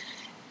hair.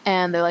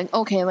 And they're like,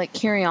 okay, like,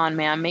 carry on,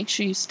 ma'am. Make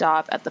sure you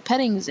stop at the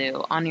petting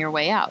zoo on your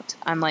way out.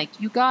 I'm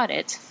like, you got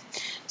it.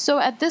 So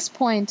at this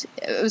point,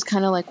 it was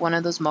kind of like one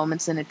of those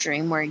moments in a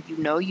dream where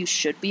you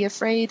should be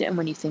afraid, and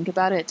when you think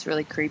about it, it's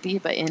really creepy,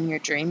 but in your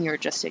dream, you're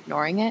just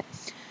ignoring it.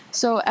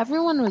 So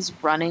everyone was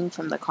running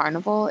from the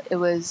carnival. It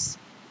was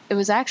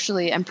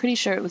actually, I'm pretty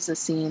sure it was a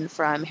scene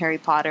from Harry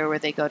Potter where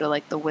they go to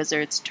like the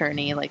wizard's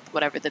tourney, like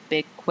whatever, the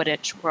big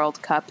Quidditch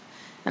World Cup,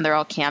 and they're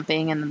all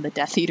camping, and then the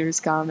Death Eaters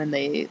come and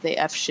they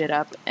F shit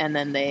up, and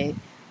then they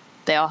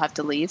all have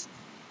to leave.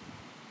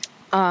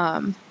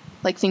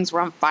 Like things were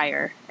on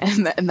fire,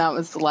 and that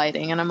was the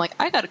lighting. And I'm like,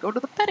 I gotta go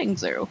to the petting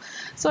zoo.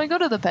 So I go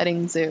to the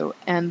petting zoo,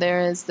 and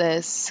there is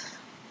this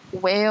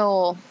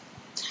whale.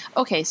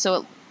 Okay,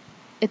 so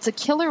it's a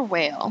killer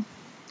whale,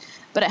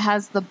 but it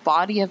has the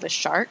body of a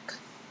shark,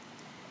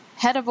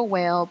 head of a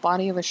whale,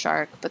 body of a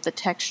shark, but the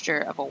texture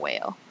of a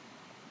whale.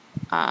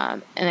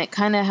 And it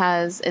kind of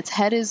has, its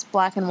head is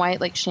black and white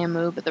like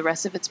Shamu, but the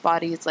rest of its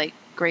body is like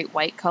great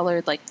white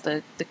colored, like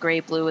the gray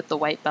blue with the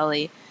white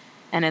belly.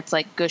 And it's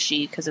like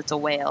gushy because it's a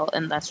whale,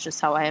 and that's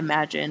just how I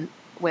imagine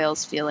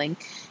whales feeling.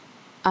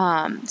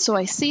 So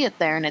I see it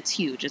there, and it's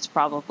huge. It's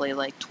probably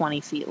like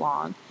 20 feet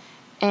long.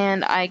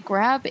 And I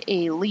grab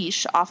a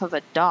leash off of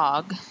a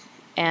dog,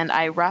 and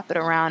I wrap it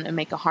around and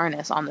make a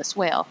harness on this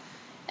whale.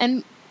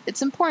 And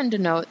it's important to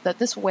note that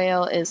this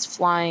whale is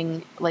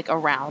flying like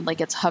around,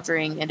 like it's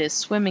hovering, it is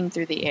swimming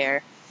through the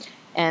air.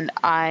 And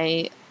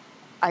I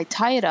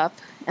tie it up,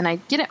 and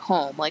I get it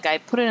home. Like I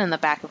put it in the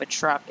back of a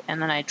truck,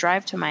 and then I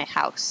drive to my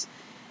house.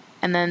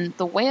 And then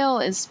the whale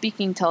is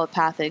speaking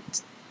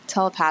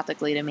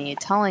telepathically to me,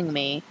 telling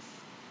me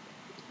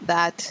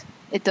that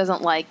it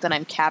doesn't like that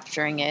I'm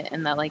capturing it,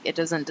 and that like it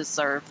doesn't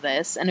deserve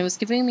this. And it was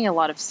giving me a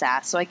lot of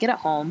sass. So I get it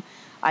home,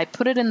 I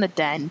put it in the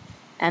den,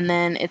 and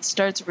then it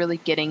starts really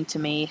getting to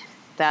me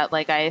that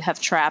like I have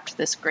trapped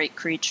this great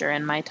creature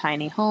in my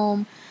tiny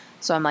home.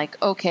 So I'm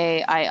like,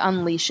 okay, I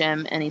unleash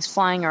him and he's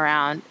flying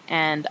around,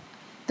 and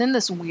then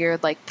this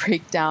weird like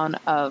breakdown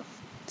of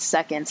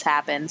seconds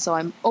happen. So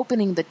I'm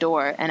opening the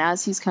door, and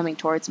as he's coming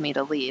towards me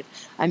to leave,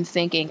 I'm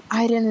thinking,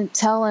 I didn't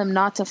tell him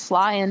not to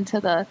fly into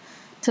the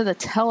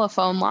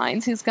telephone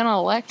lines. He's gonna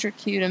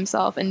electrocute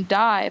himself and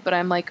die. But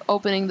I'm like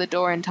opening the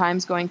door and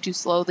time's going too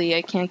slowly.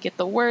 I can't get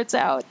the words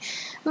out.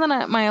 And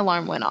then my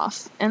alarm went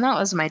off, and that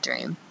was my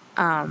dream.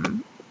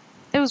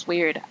 It was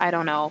weird. I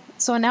don't know.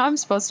 So now I'm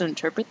supposed to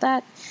interpret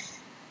that.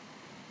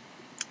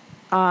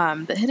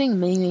 The hidden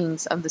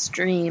meanings of this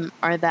dream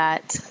are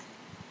that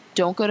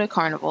don't go to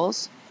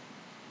carnivals,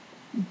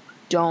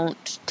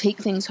 don't take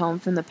things home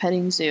from the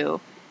petting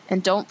zoo,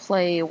 and don't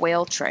play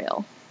Whale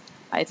Trail.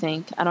 I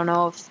think. I don't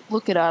know if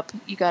look it up.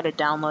 You got to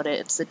download it.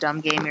 It's a dumb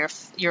game.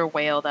 You're a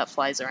whale that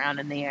flies around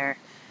in the air,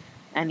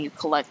 and you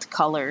collect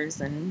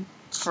colors and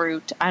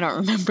fruit. I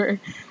don't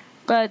remember,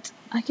 but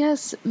I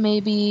guess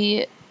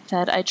maybe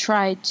that I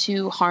tried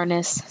to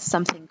harness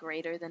something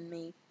greater than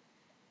me,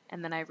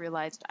 and then I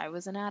realized I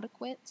was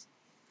inadequate.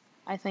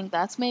 I think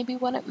that's maybe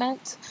what it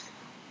meant.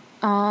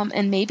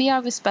 And maybe I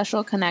have a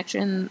special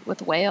connection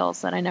with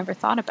whales that I never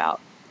thought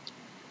about.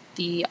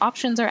 The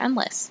options are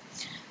endless.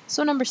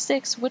 So number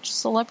 6, which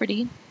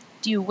celebrity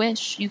do you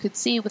wish you could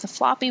see with a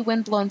floppy,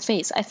 windblown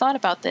face? I thought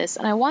about this,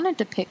 and I wanted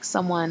to pick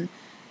someone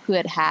who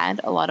had had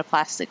a lot of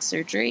plastic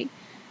surgery.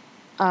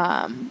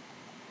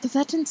 But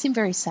that didn't seem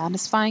very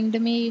satisfying to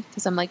me,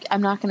 because I'm like,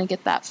 I'm not going to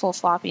get that full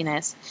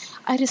floppiness.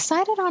 I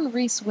decided on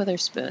Reese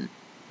Witherspoon.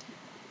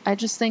 I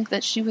just think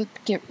that she would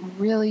get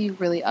really,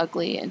 really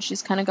ugly, and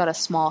she's kind of got a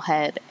small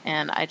head,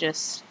 and I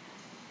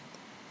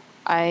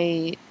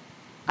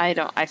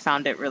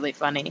found it really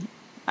funny.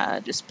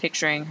 Just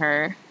picturing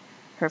her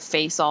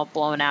face all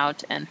blown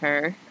out and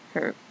her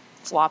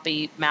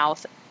floppy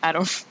mouth. I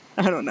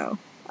don't know.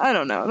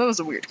 That was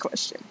a weird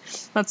question.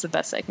 That's the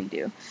best I can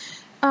do.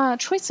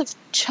 Choice of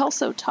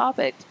Chelsea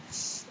topic.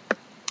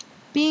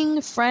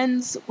 Being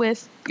friends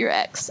with your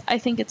ex. I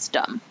think it's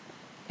dumb.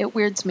 It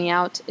weirds me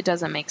out. It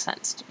doesn't make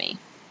sense to me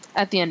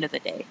at the end of the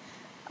day.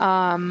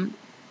 That's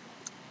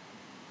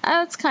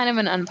kind of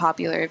an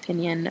unpopular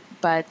opinion,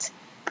 but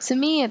to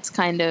me, it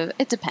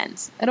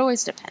depends. It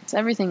always depends.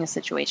 Everything is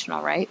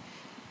situational, right?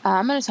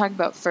 I'm going to talk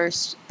about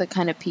first the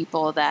kind of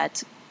people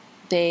that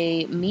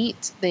they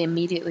meet, they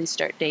immediately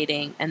start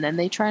dating, and then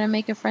they try to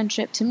make a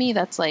friendship. To me,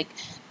 that's like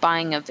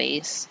buying a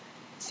vase,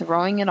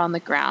 throwing it on the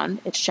ground,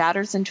 it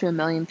shatters into a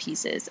million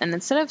pieces, and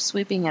instead of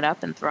sweeping it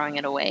up and throwing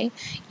it away,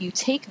 you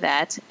take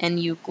that and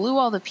you glue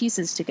all the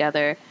pieces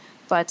together,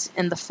 but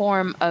in the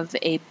form of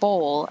a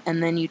bowl,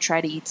 and then you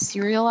try to eat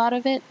cereal out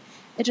of it.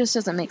 It just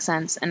doesn't make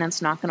sense, and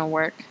it's not going to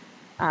work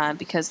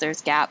because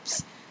there's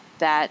gaps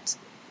that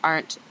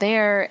aren't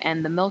there,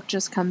 and the milk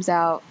just comes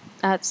out.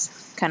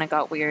 That's kind of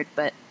got weird,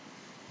 but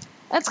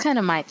that's kind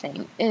of my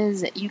thing,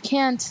 is you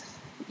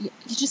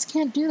just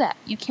can't do that.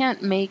 You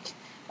can't make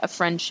a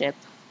friendship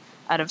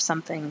out of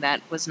something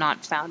that was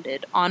not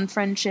founded on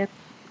friendship.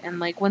 And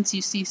like once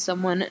you see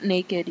someone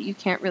naked, you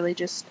can't really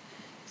just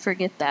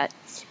forget that.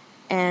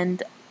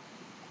 And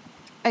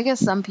I guess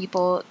some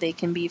people, they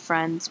can be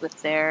friends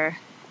with their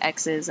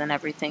exes and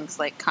everything's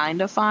like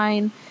kind of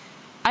fine.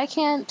 I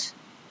can't.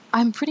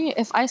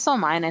 If I saw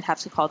mine, I'd have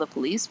to call the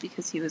police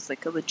because he was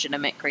like a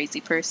legitimate crazy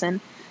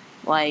person.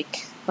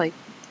 Like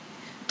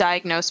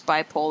diagnosed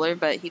bipolar,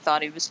 but he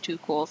thought he was too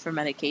cool for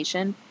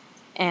medication.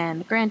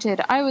 And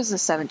granted, I was a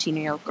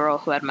 17-year-old girl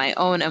who had my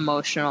own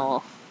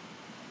emotional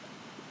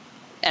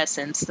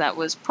essence that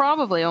was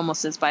probably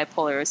almost as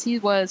bipolar as he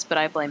was, but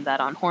I blamed that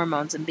on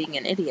hormones and being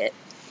an idiot.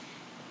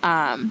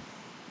 But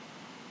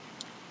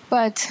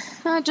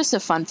just a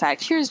fun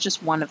fact, here's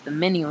just one of the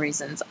many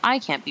reasons I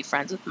can't be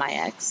friends with my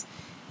ex,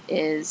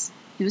 is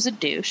he was a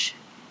douche,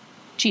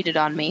 cheated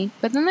on me,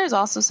 but then there's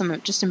also some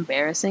just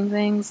embarrassing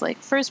things, like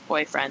first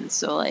boyfriends,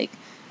 so like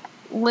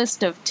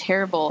list of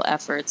terrible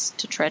efforts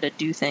to try to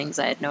do things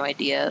I had no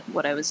idea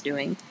what I was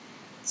doing.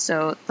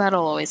 So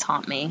that'll always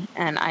haunt me,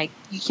 and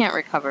you can't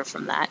recover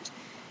from that.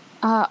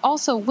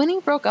 Also, when he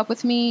broke up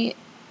with me,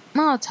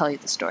 I'll tell you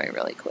the story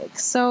really quick.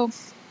 So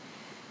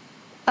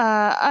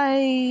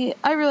I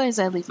realized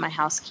I leave my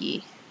house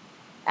key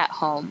at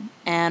home,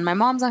 and my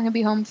mom's not gonna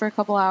be home for a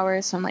couple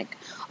hours, so I'm like,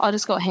 I'll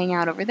just go hang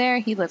out over there.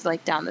 He lived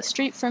like down the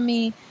street from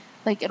me.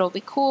 Like, it'll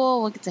be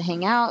cool. We'll get to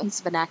hang out.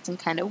 He's been acting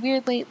kind of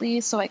weird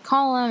lately. So I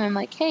call him. I'm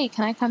like, hey,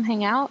 can I come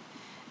hang out?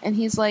 And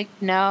he's like,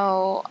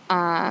 no,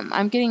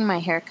 I'm getting my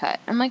hair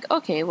cut. I'm like,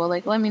 okay, well,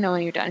 like, let me know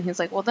when you're done. He's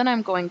like, well, then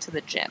I'm going to the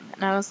gym.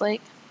 And I'm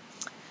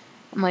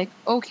like,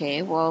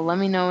 okay, well, let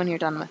me know when you're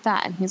done with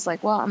that. And he's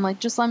like, well, I'm like,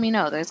 just let me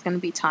know. There's going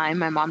to be time.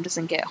 My mom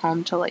doesn't get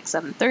home till like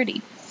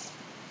 7:30.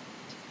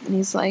 And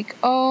he's like,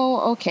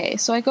 oh, okay.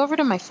 So I go over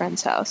to my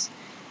friend's house,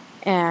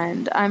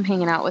 and I'm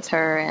hanging out with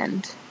her,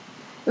 and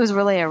it was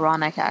really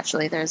ironic,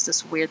 actually. There's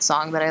this weird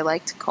song that I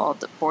liked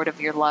called Bored of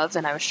Your Love,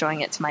 and I was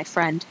showing it to my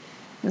friend.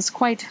 It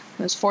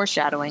was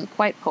foreshadowing,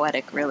 quite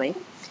poetic, really.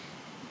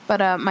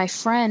 But my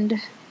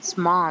friend's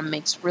mom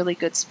makes really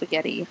good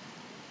spaghetti.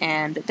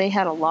 and they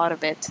had a lot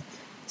of it.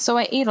 So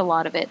I ate a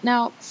lot of it.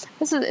 Now,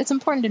 it's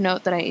important to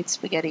note that I ate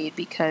spaghetti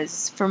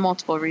because, for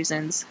multiple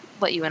reasons,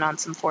 let you in on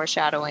some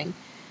foreshadowing.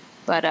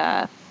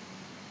 But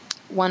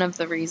one of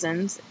the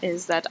reasons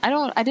is that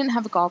I didn't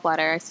have a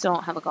gallbladder. I still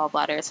don't have a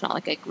gallbladder. It's not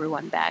like I grew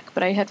one back,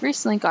 but I had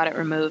recently got it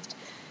removed.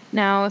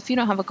 Now, if you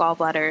don't have a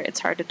gallbladder, it's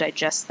hard to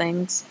digest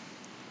things,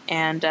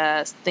 and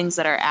things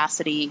that are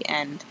acidy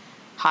and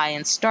high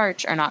in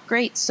starch are not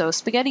great. So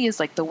spaghetti is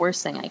like the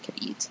worst thing I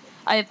could eat.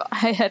 I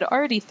had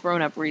already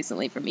thrown up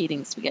recently from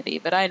eating spaghetti,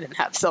 but I didn't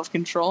have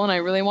self-control and I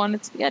really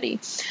wanted spaghetti.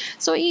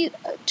 So I eat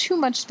too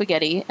much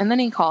spaghetti, and then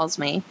he calls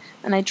me,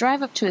 and I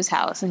drive up to his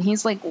house, and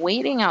he's like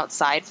waiting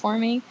outside for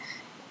me.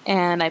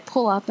 And I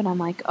pull up and I'm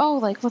like, oh,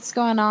 like, what's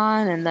going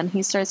on? And then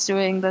he starts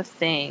doing the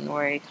thing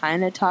where he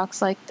kind of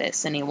talks like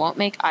this and he won't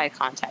make eye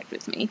contact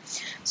with me.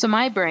 So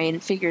my brain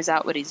figures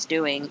out what he's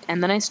doing,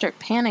 and then I start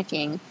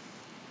panicking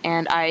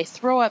and I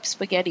throw up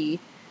spaghetti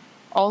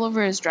all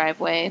over his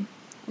driveway.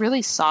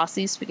 Really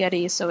saucy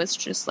spaghetti, so it's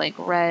just like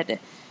red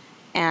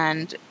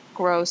and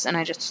gross, and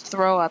I just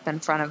throw up in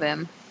front of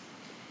him.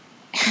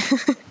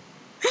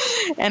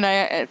 And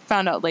I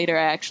found out later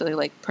I actually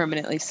like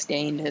permanently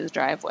stained his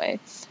driveway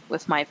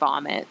with my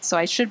vomit. So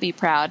I should be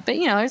proud. But,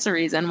 there's a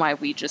reason why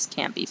we just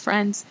can't be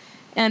friends.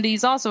 And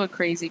he's also a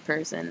crazy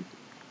person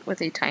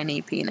with a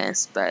tiny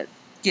penis. But,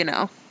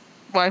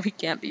 why we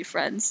can't be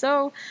friends.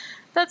 So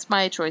that's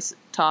my choice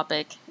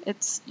topic.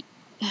 It's,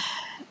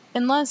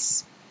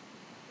 unless,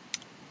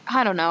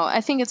 I don't know,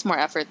 I think it's more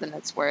effort than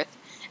it's worth.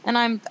 And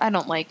I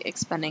don't like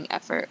expending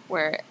effort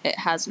where it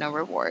has no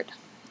reward.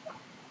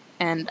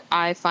 And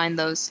I find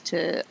those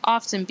to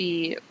often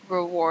be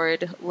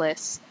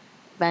rewardless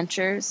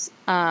ventures.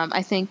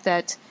 I think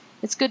that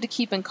it's good to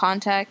keep in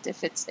contact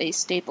if it's a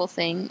staple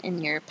thing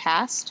in your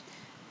past,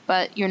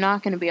 but you're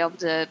not going to be able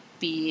to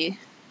be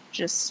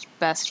just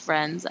best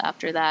friends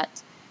after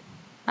that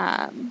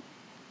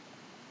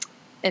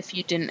if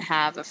you didn't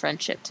have a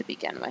friendship to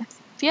begin with.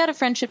 If you had a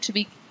friendship to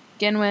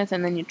begin with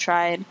and then you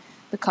tried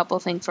the couple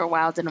thing for a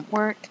while, didn't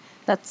work,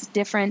 that's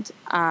different,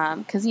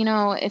 because,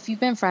 if you've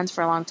been friends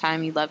for a long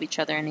time, you love each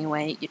other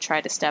anyway, you try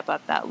to step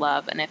up that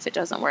love, and if it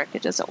doesn't work,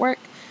 it doesn't work.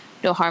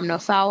 No harm, no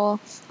foul.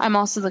 I'm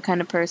also the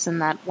kind of person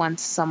that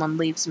once someone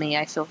leaves me,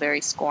 I feel very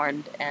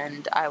scorned,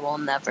 and I will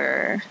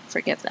never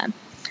forgive them.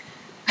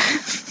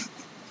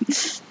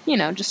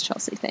 Just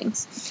Chelsea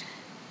things.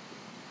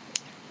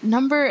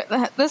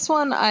 This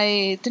one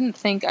I didn't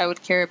think I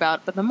would care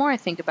about, but the more I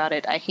think about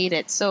it, I hate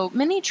it. So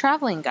many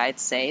traveling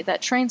guides say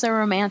that trains are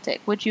romantic.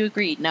 Would you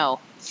agree?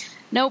 No.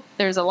 Nope,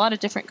 there's a lot of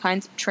different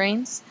kinds of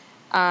trains.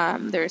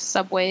 There's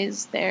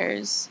subways,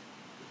 there's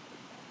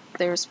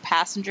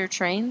passenger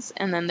trains,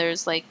 and then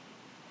there's like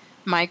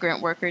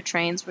migrant worker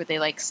trains where they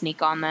like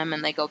sneak on them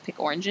and they go pick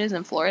oranges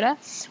in Florida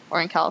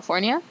or in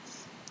California.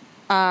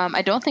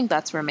 I don't think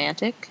that's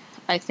romantic.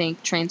 I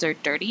think trains are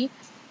dirty.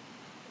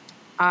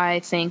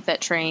 I think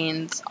that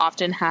trains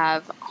often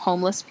have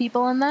homeless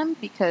people in them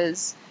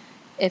because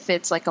if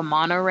it's like a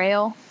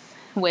monorail,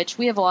 which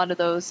we have a lot of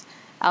those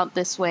out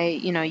this way,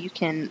 you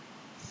can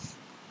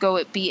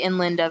be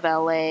inland of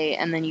LA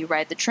and then you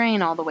ride the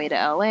train all the way to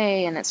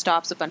LA and it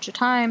stops a bunch of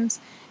times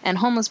and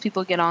homeless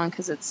people get on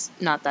because it's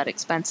not that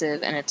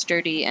expensive and it's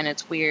dirty and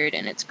it's weird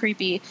and it's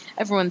creepy.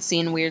 Everyone's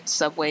seen weird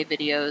subway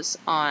videos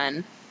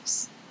on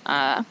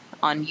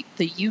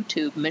the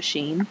YouTube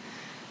machine.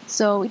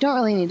 So we don't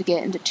really need to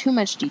get into too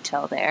much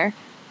detail there.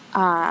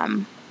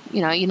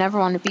 You never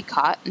want to be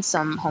caught in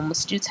some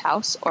homeless dude's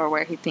house or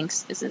where he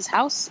thinks is his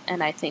house,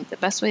 and I think the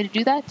best way to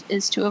do that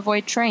is to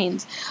avoid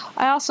trains.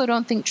 I also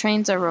don't think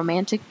trains are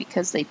romantic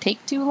because they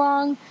take too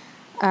long.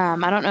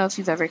 I don't know if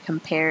you've ever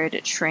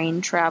compared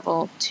train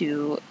travel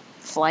to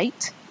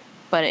flight,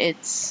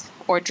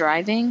 or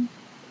driving.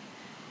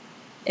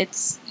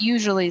 It's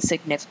usually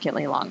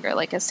significantly longer.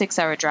 Like a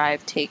 6-hour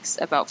drive takes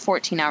about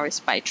 14 hours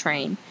by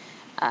train.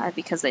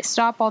 Because they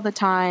stop all the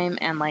time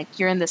and like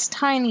you're in this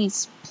tiny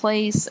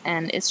place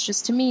and it's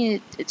just, to me,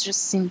 it just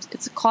seems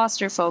it's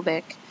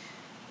claustrophobic.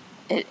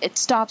 It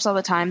stops all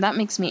the time. That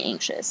makes me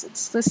anxious.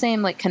 It's the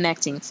same like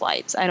connecting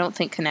flights. I don't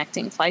think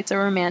connecting flights are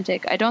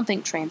romantic. I don't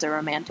think trains are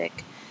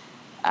romantic.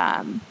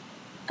 I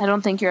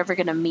don't think you're ever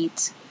going to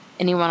meet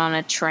anyone on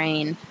a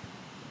train.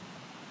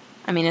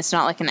 I mean, it's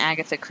not like an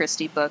Agatha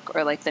Christie book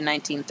or like the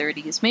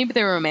 1930s. Maybe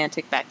they were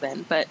romantic back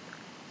then, but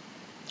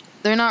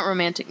they're not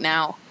romantic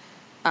now.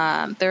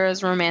 They're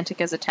as romantic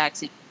as a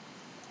taxi.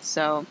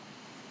 So,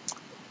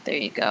 there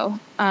you go.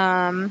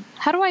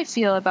 How do I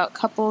feel about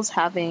couples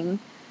having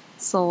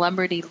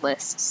celebrity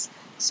lists?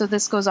 So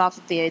this goes off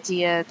of the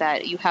idea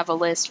that you have a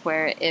list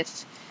where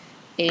if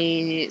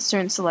a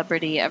certain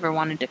celebrity ever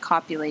wanted to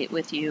copulate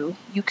with you,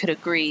 you could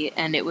agree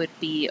and it would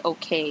be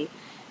okay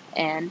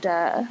and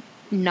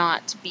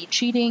not be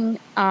cheating.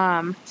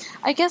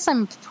 I guess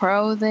I'm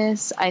pro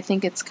this. I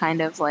think it's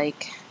kind of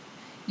like,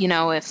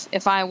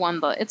 if I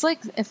won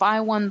if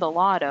I won the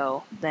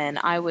lotto, then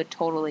I would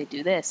totally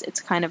do this. It's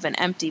kind of an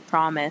empty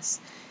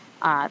promise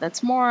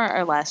that's more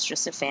or less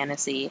just a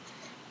fantasy.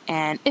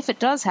 And if it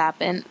does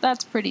happen,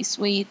 that's pretty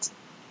sweet.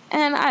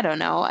 And I don't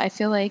know. I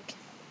feel like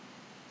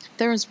if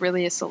there was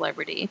really a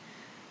celebrity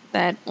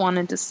that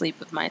wanted to sleep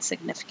with my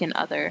significant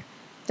other,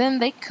 then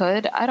they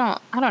could. I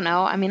don't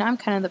know. I mean, I'm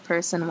kind of the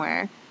person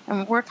where,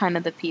 and we're kind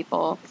of the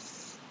people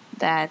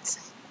that,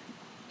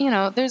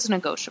 there's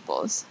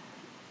negotiables.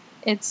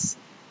 It's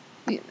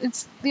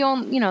the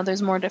only,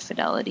 there's more to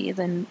fidelity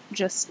than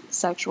just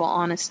sexual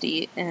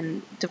honesty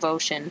and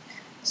devotion.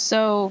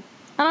 So,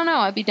 I don't know,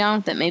 I'd be down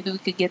with it. Maybe we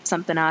could get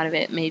something out of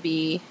it.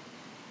 Maybe,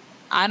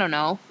 I don't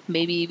know,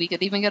 maybe we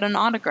could even get an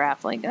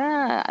autograph. Like,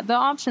 the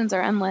options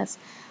are endless.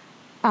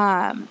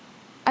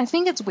 I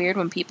think it's weird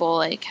when people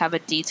like have a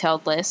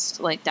detailed list,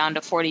 like down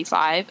to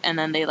 45, and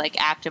then they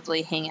like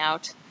actively hang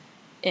out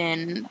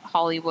in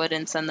Hollywood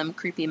and send them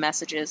creepy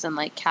messages and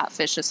like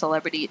catfish a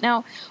celebrity.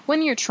 Now,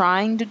 when you're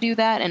trying to do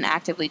that and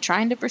actively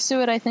trying to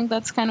pursue it, I think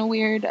that's kind of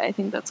weird. I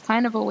think that's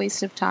kind of a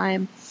waste of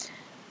time.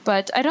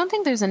 But I don't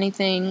think there's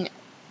anything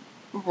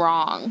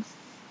wrong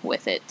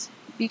with it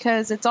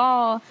because it's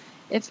all,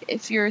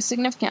 if your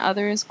significant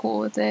other is cool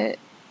with it,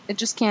 it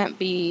just can't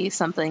be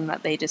something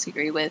that they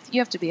disagree with.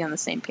 You have to be on the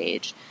same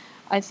page.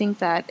 I think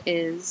that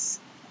is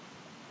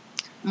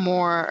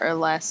more or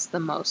less the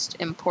most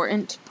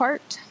important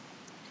part.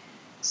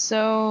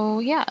 So,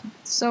 yeah.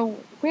 So,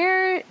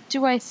 where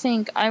do I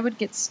think I would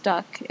get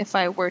stuck if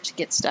I were to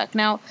get stuck?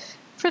 Now,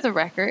 for the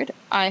record,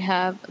 I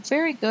have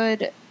very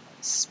good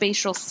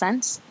spatial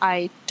sense.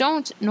 I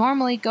don't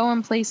normally go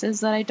in places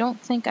that I don't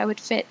think I would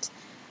fit.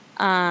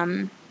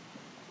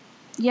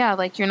 Yeah,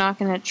 like you're not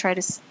going to try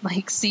to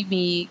like see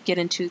me get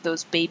into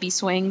those baby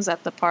swings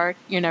at the park.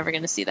 You're never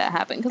going to see that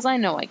happen because I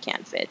know I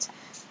can't fit.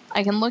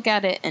 I can look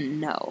at it and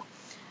know.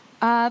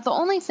 The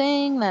only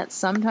thing that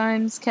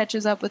sometimes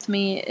catches up with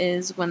me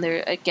is when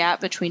there's a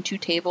gap between two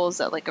tables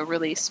at like a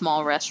really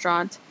small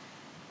restaurant.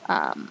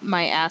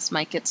 My ass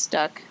might get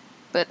stuck,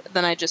 but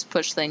then I just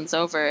push things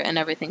over and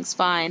everything's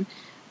fine.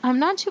 I'm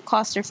not too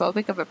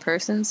claustrophobic of a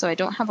person, so I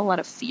don't have a lot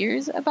of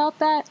fears about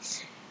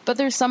that. But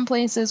there's some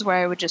places where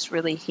I would just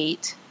really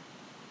hate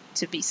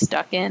to be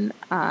stuck in.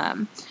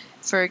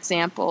 For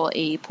example,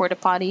 a porta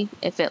potty,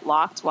 if it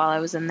locked while I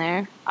was in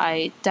there,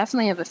 I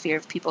definitely have a fear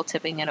of people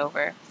tipping it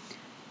over.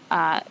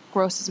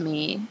 Grosses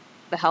me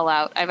the hell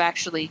out. I've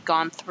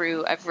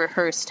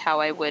rehearsed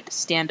how I would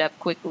stand up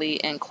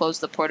quickly and close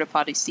the porta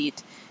potty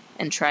seat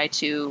and try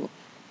to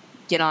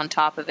get on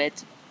top of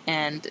it,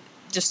 and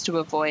just to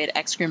avoid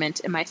excrement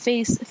in my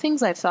face,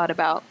 things I've thought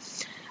about.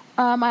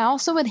 I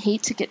also would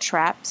hate to get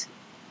trapped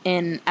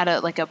at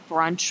a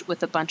brunch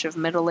with a bunch of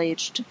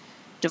middle-aged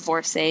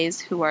divorcees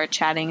who are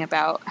chatting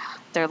about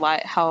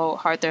how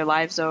hard their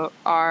lives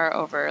are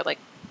over like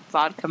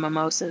vodka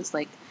mimosas.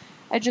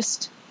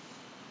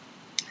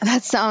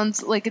 That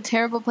sounds like a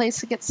terrible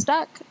place to get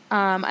stuck.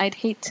 I'd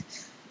hate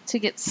to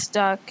get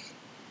stuck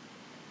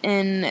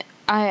in.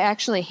 I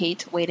actually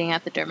hate waiting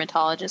at the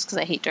dermatologist because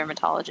I hate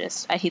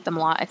dermatologists. I hate them a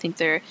lot. I think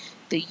they're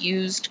the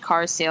used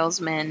car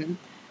salesmen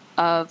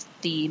of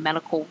the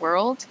medical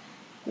world.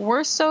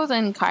 Worse so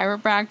than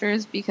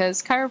chiropractors,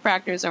 because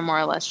chiropractors are more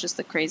or less just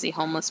the crazy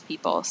homeless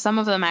people. Some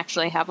of them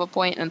actually have a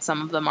point, and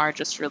some of them are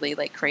just really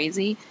like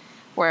crazy,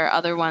 where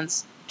other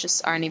ones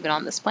just aren't even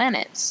on this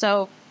planet.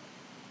 So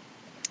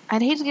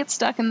I'd hate to get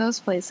stuck in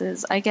those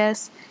places. I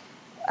guess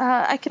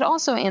I could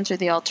also answer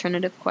the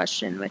alternative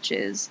question, which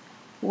is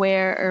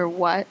where or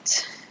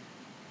what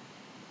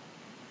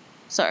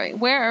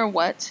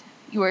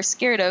you are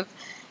scared of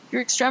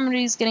your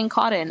extremities getting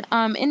caught in.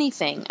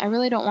 Anything. I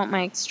really don't want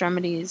my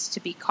extremities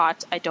to be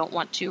caught. I don't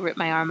want to rip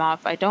my arm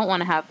off. I don't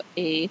want to have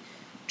a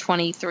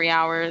 23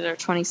 hours or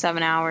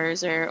 27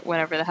 hours or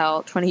whatever the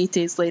hell, 28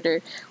 days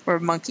later, where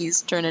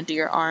monkeys turn into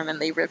your arm and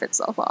they rip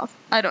itself off.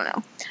 I don't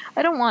know.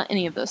 I don't want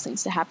any of those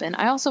things to happen.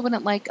 I also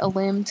wouldn't like a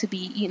limb to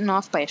be eaten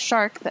off by a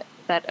shark.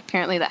 That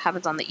apparently that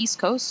happens on the East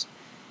Coast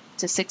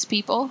to 6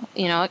 people.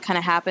 It kind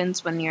of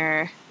happens when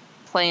you're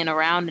playing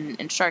around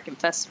in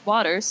shark-infested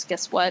waters.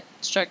 Guess what?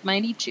 Shark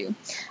might eat you.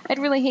 I'd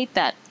really hate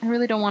that. I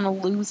really don't want to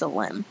lose a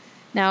limb.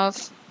 Now,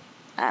 if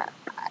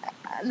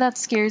that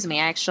scares me,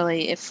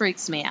 actually. It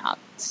freaks me out.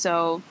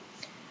 So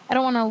I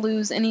don't want to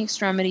lose any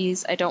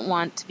extremities. I don't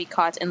want to be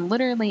caught in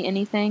literally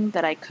anything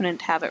that I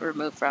couldn't have it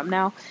removed from.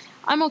 Now,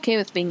 I'm okay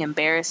with being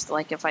embarrassed,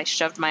 like if I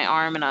shoved my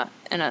arm in a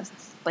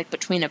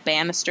between a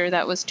banister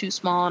that was too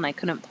small and I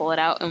couldn't pull it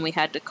out, and we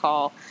had to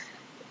call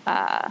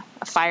a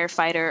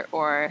firefighter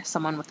or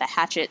someone with a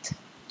hatchet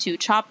to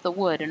chop the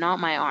wood and not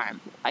my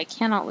arm. I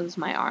cannot lose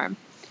my arm.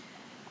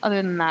 Other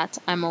than that,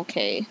 I'm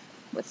okay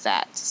with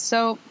that.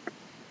 So,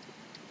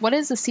 what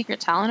is a secret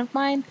talent of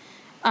mine?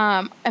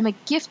 I'm a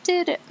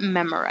gifted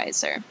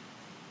memorizer.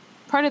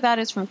 Part of that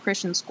is from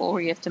Christian school,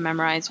 where you have to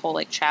memorize whole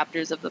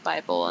chapters of the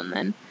Bible and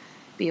then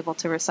be able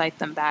to recite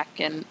them back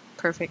in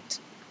perfect,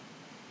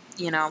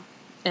 in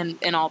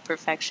all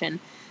perfection.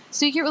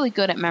 So you get really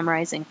good at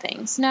memorizing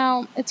things.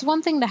 Now, it's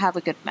one thing to have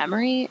a good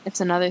memory. It's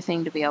another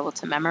thing to be able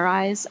to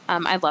memorize.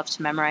 I love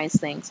to memorize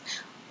things.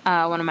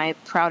 One of my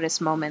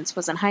proudest moments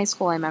was in high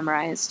school. I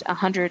memorized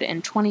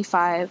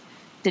 125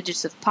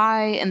 digits of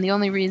pi, and the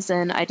only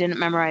reason I didn't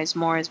memorize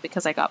more is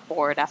because I got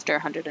bored after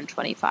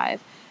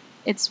 125.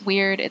 It's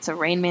weird. It's a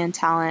Rain Man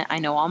talent. I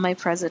know all my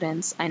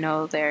presidents. I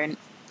know their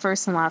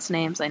first and last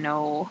names. I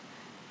know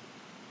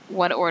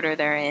what order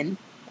they're in.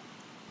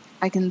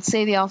 I can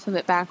say the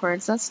alphabet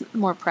backwards. That's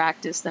more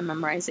practice than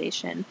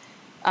memorization.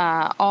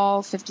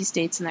 All 50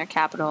 states and their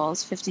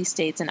capitals, 50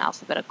 states in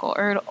alphabetical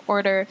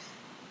order,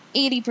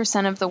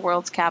 80% of the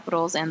world's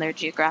capitals and their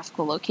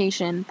geographical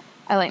location.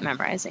 I like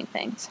memorizing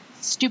things.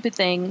 Stupid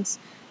things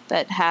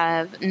that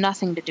have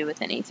nothing to do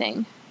with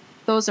anything.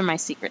 Those are my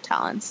secret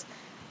talents.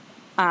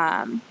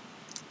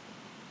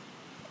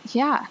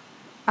 Yeah.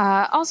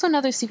 Also,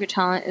 another secret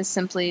talent is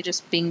simply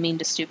just being mean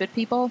to stupid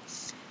people.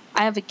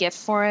 I have a gift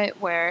for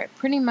it where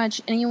pretty much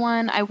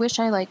anyone, I wish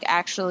I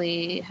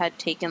actually had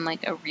taken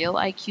a real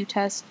IQ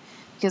test,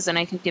 because then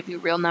I could give you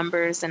real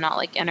numbers and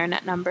not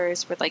internet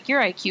numbers where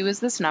your IQ is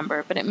this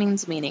number, but it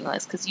means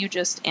meaningless because you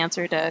just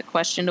answered a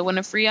question to win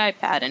a free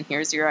iPad and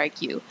here's your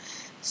IQ.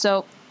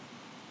 So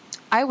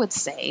I would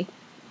say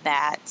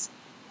that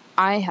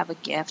I have a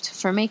gift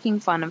for making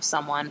fun of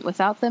someone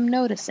without them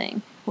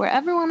noticing, where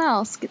everyone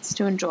else gets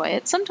to enjoy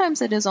it.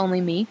 Sometimes it is only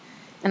me,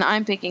 and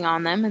I'm picking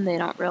on them and they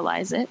don't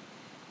realize it.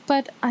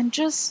 But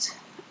it's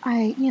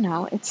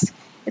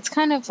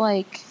kind of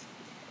like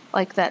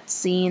that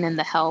scene in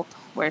The Help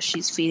where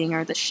she's feeding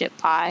her the shit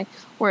pie,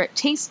 where it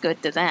tastes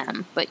good to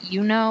them, but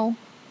you know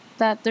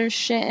that there's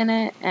shit in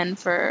it, and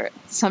for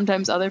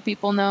sometimes other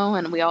people know,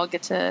 and we all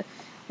get to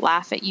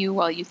laugh at you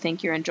while you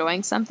think you're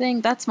enjoying something.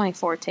 That's my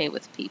forte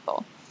with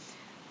people.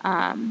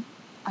 And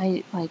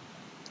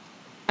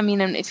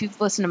if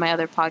you've listened to my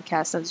other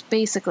podcasts, that was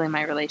basically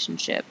my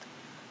relationship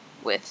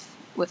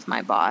with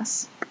my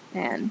boss,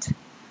 and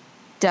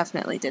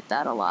definitely did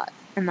that a lot,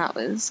 and that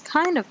was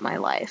kind of my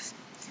life.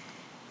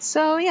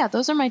 So yeah,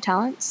 those are my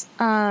talents.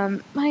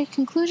 My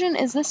conclusion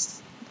is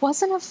this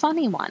wasn't a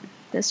funny one.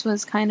 This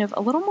was kind of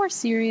a little more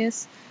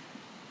serious.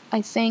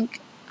 I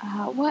think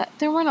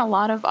there weren't a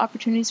lot of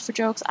opportunities for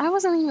jokes. I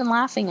wasn't even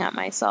laughing at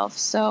myself,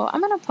 so I'm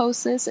gonna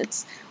post this.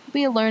 It'll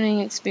be a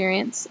learning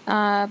experience.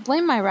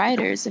 Blame my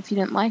writers if you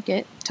didn't like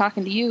it.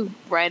 Talking to you,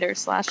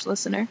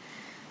 writer/listener.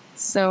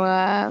 So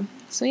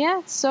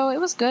it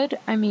was good.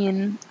 I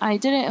mean, I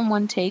did it in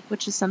one take,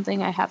 which is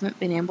something I haven't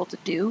been able to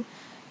do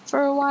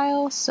for a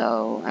while,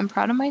 so I'm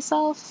proud of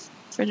myself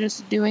for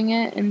just doing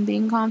it and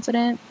being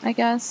confident, I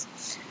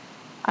guess.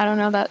 I don't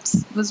know, that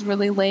was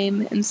really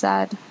lame and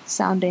sad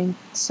sounding.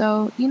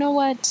 So, you know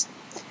what?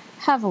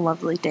 Have a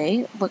lovely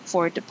day. Look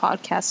forward to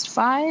podcast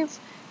 5,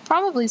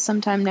 probably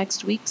sometime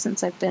next week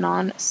since I've been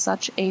on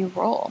such a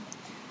roll.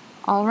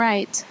 All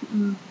right.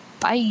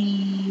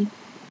 Bye.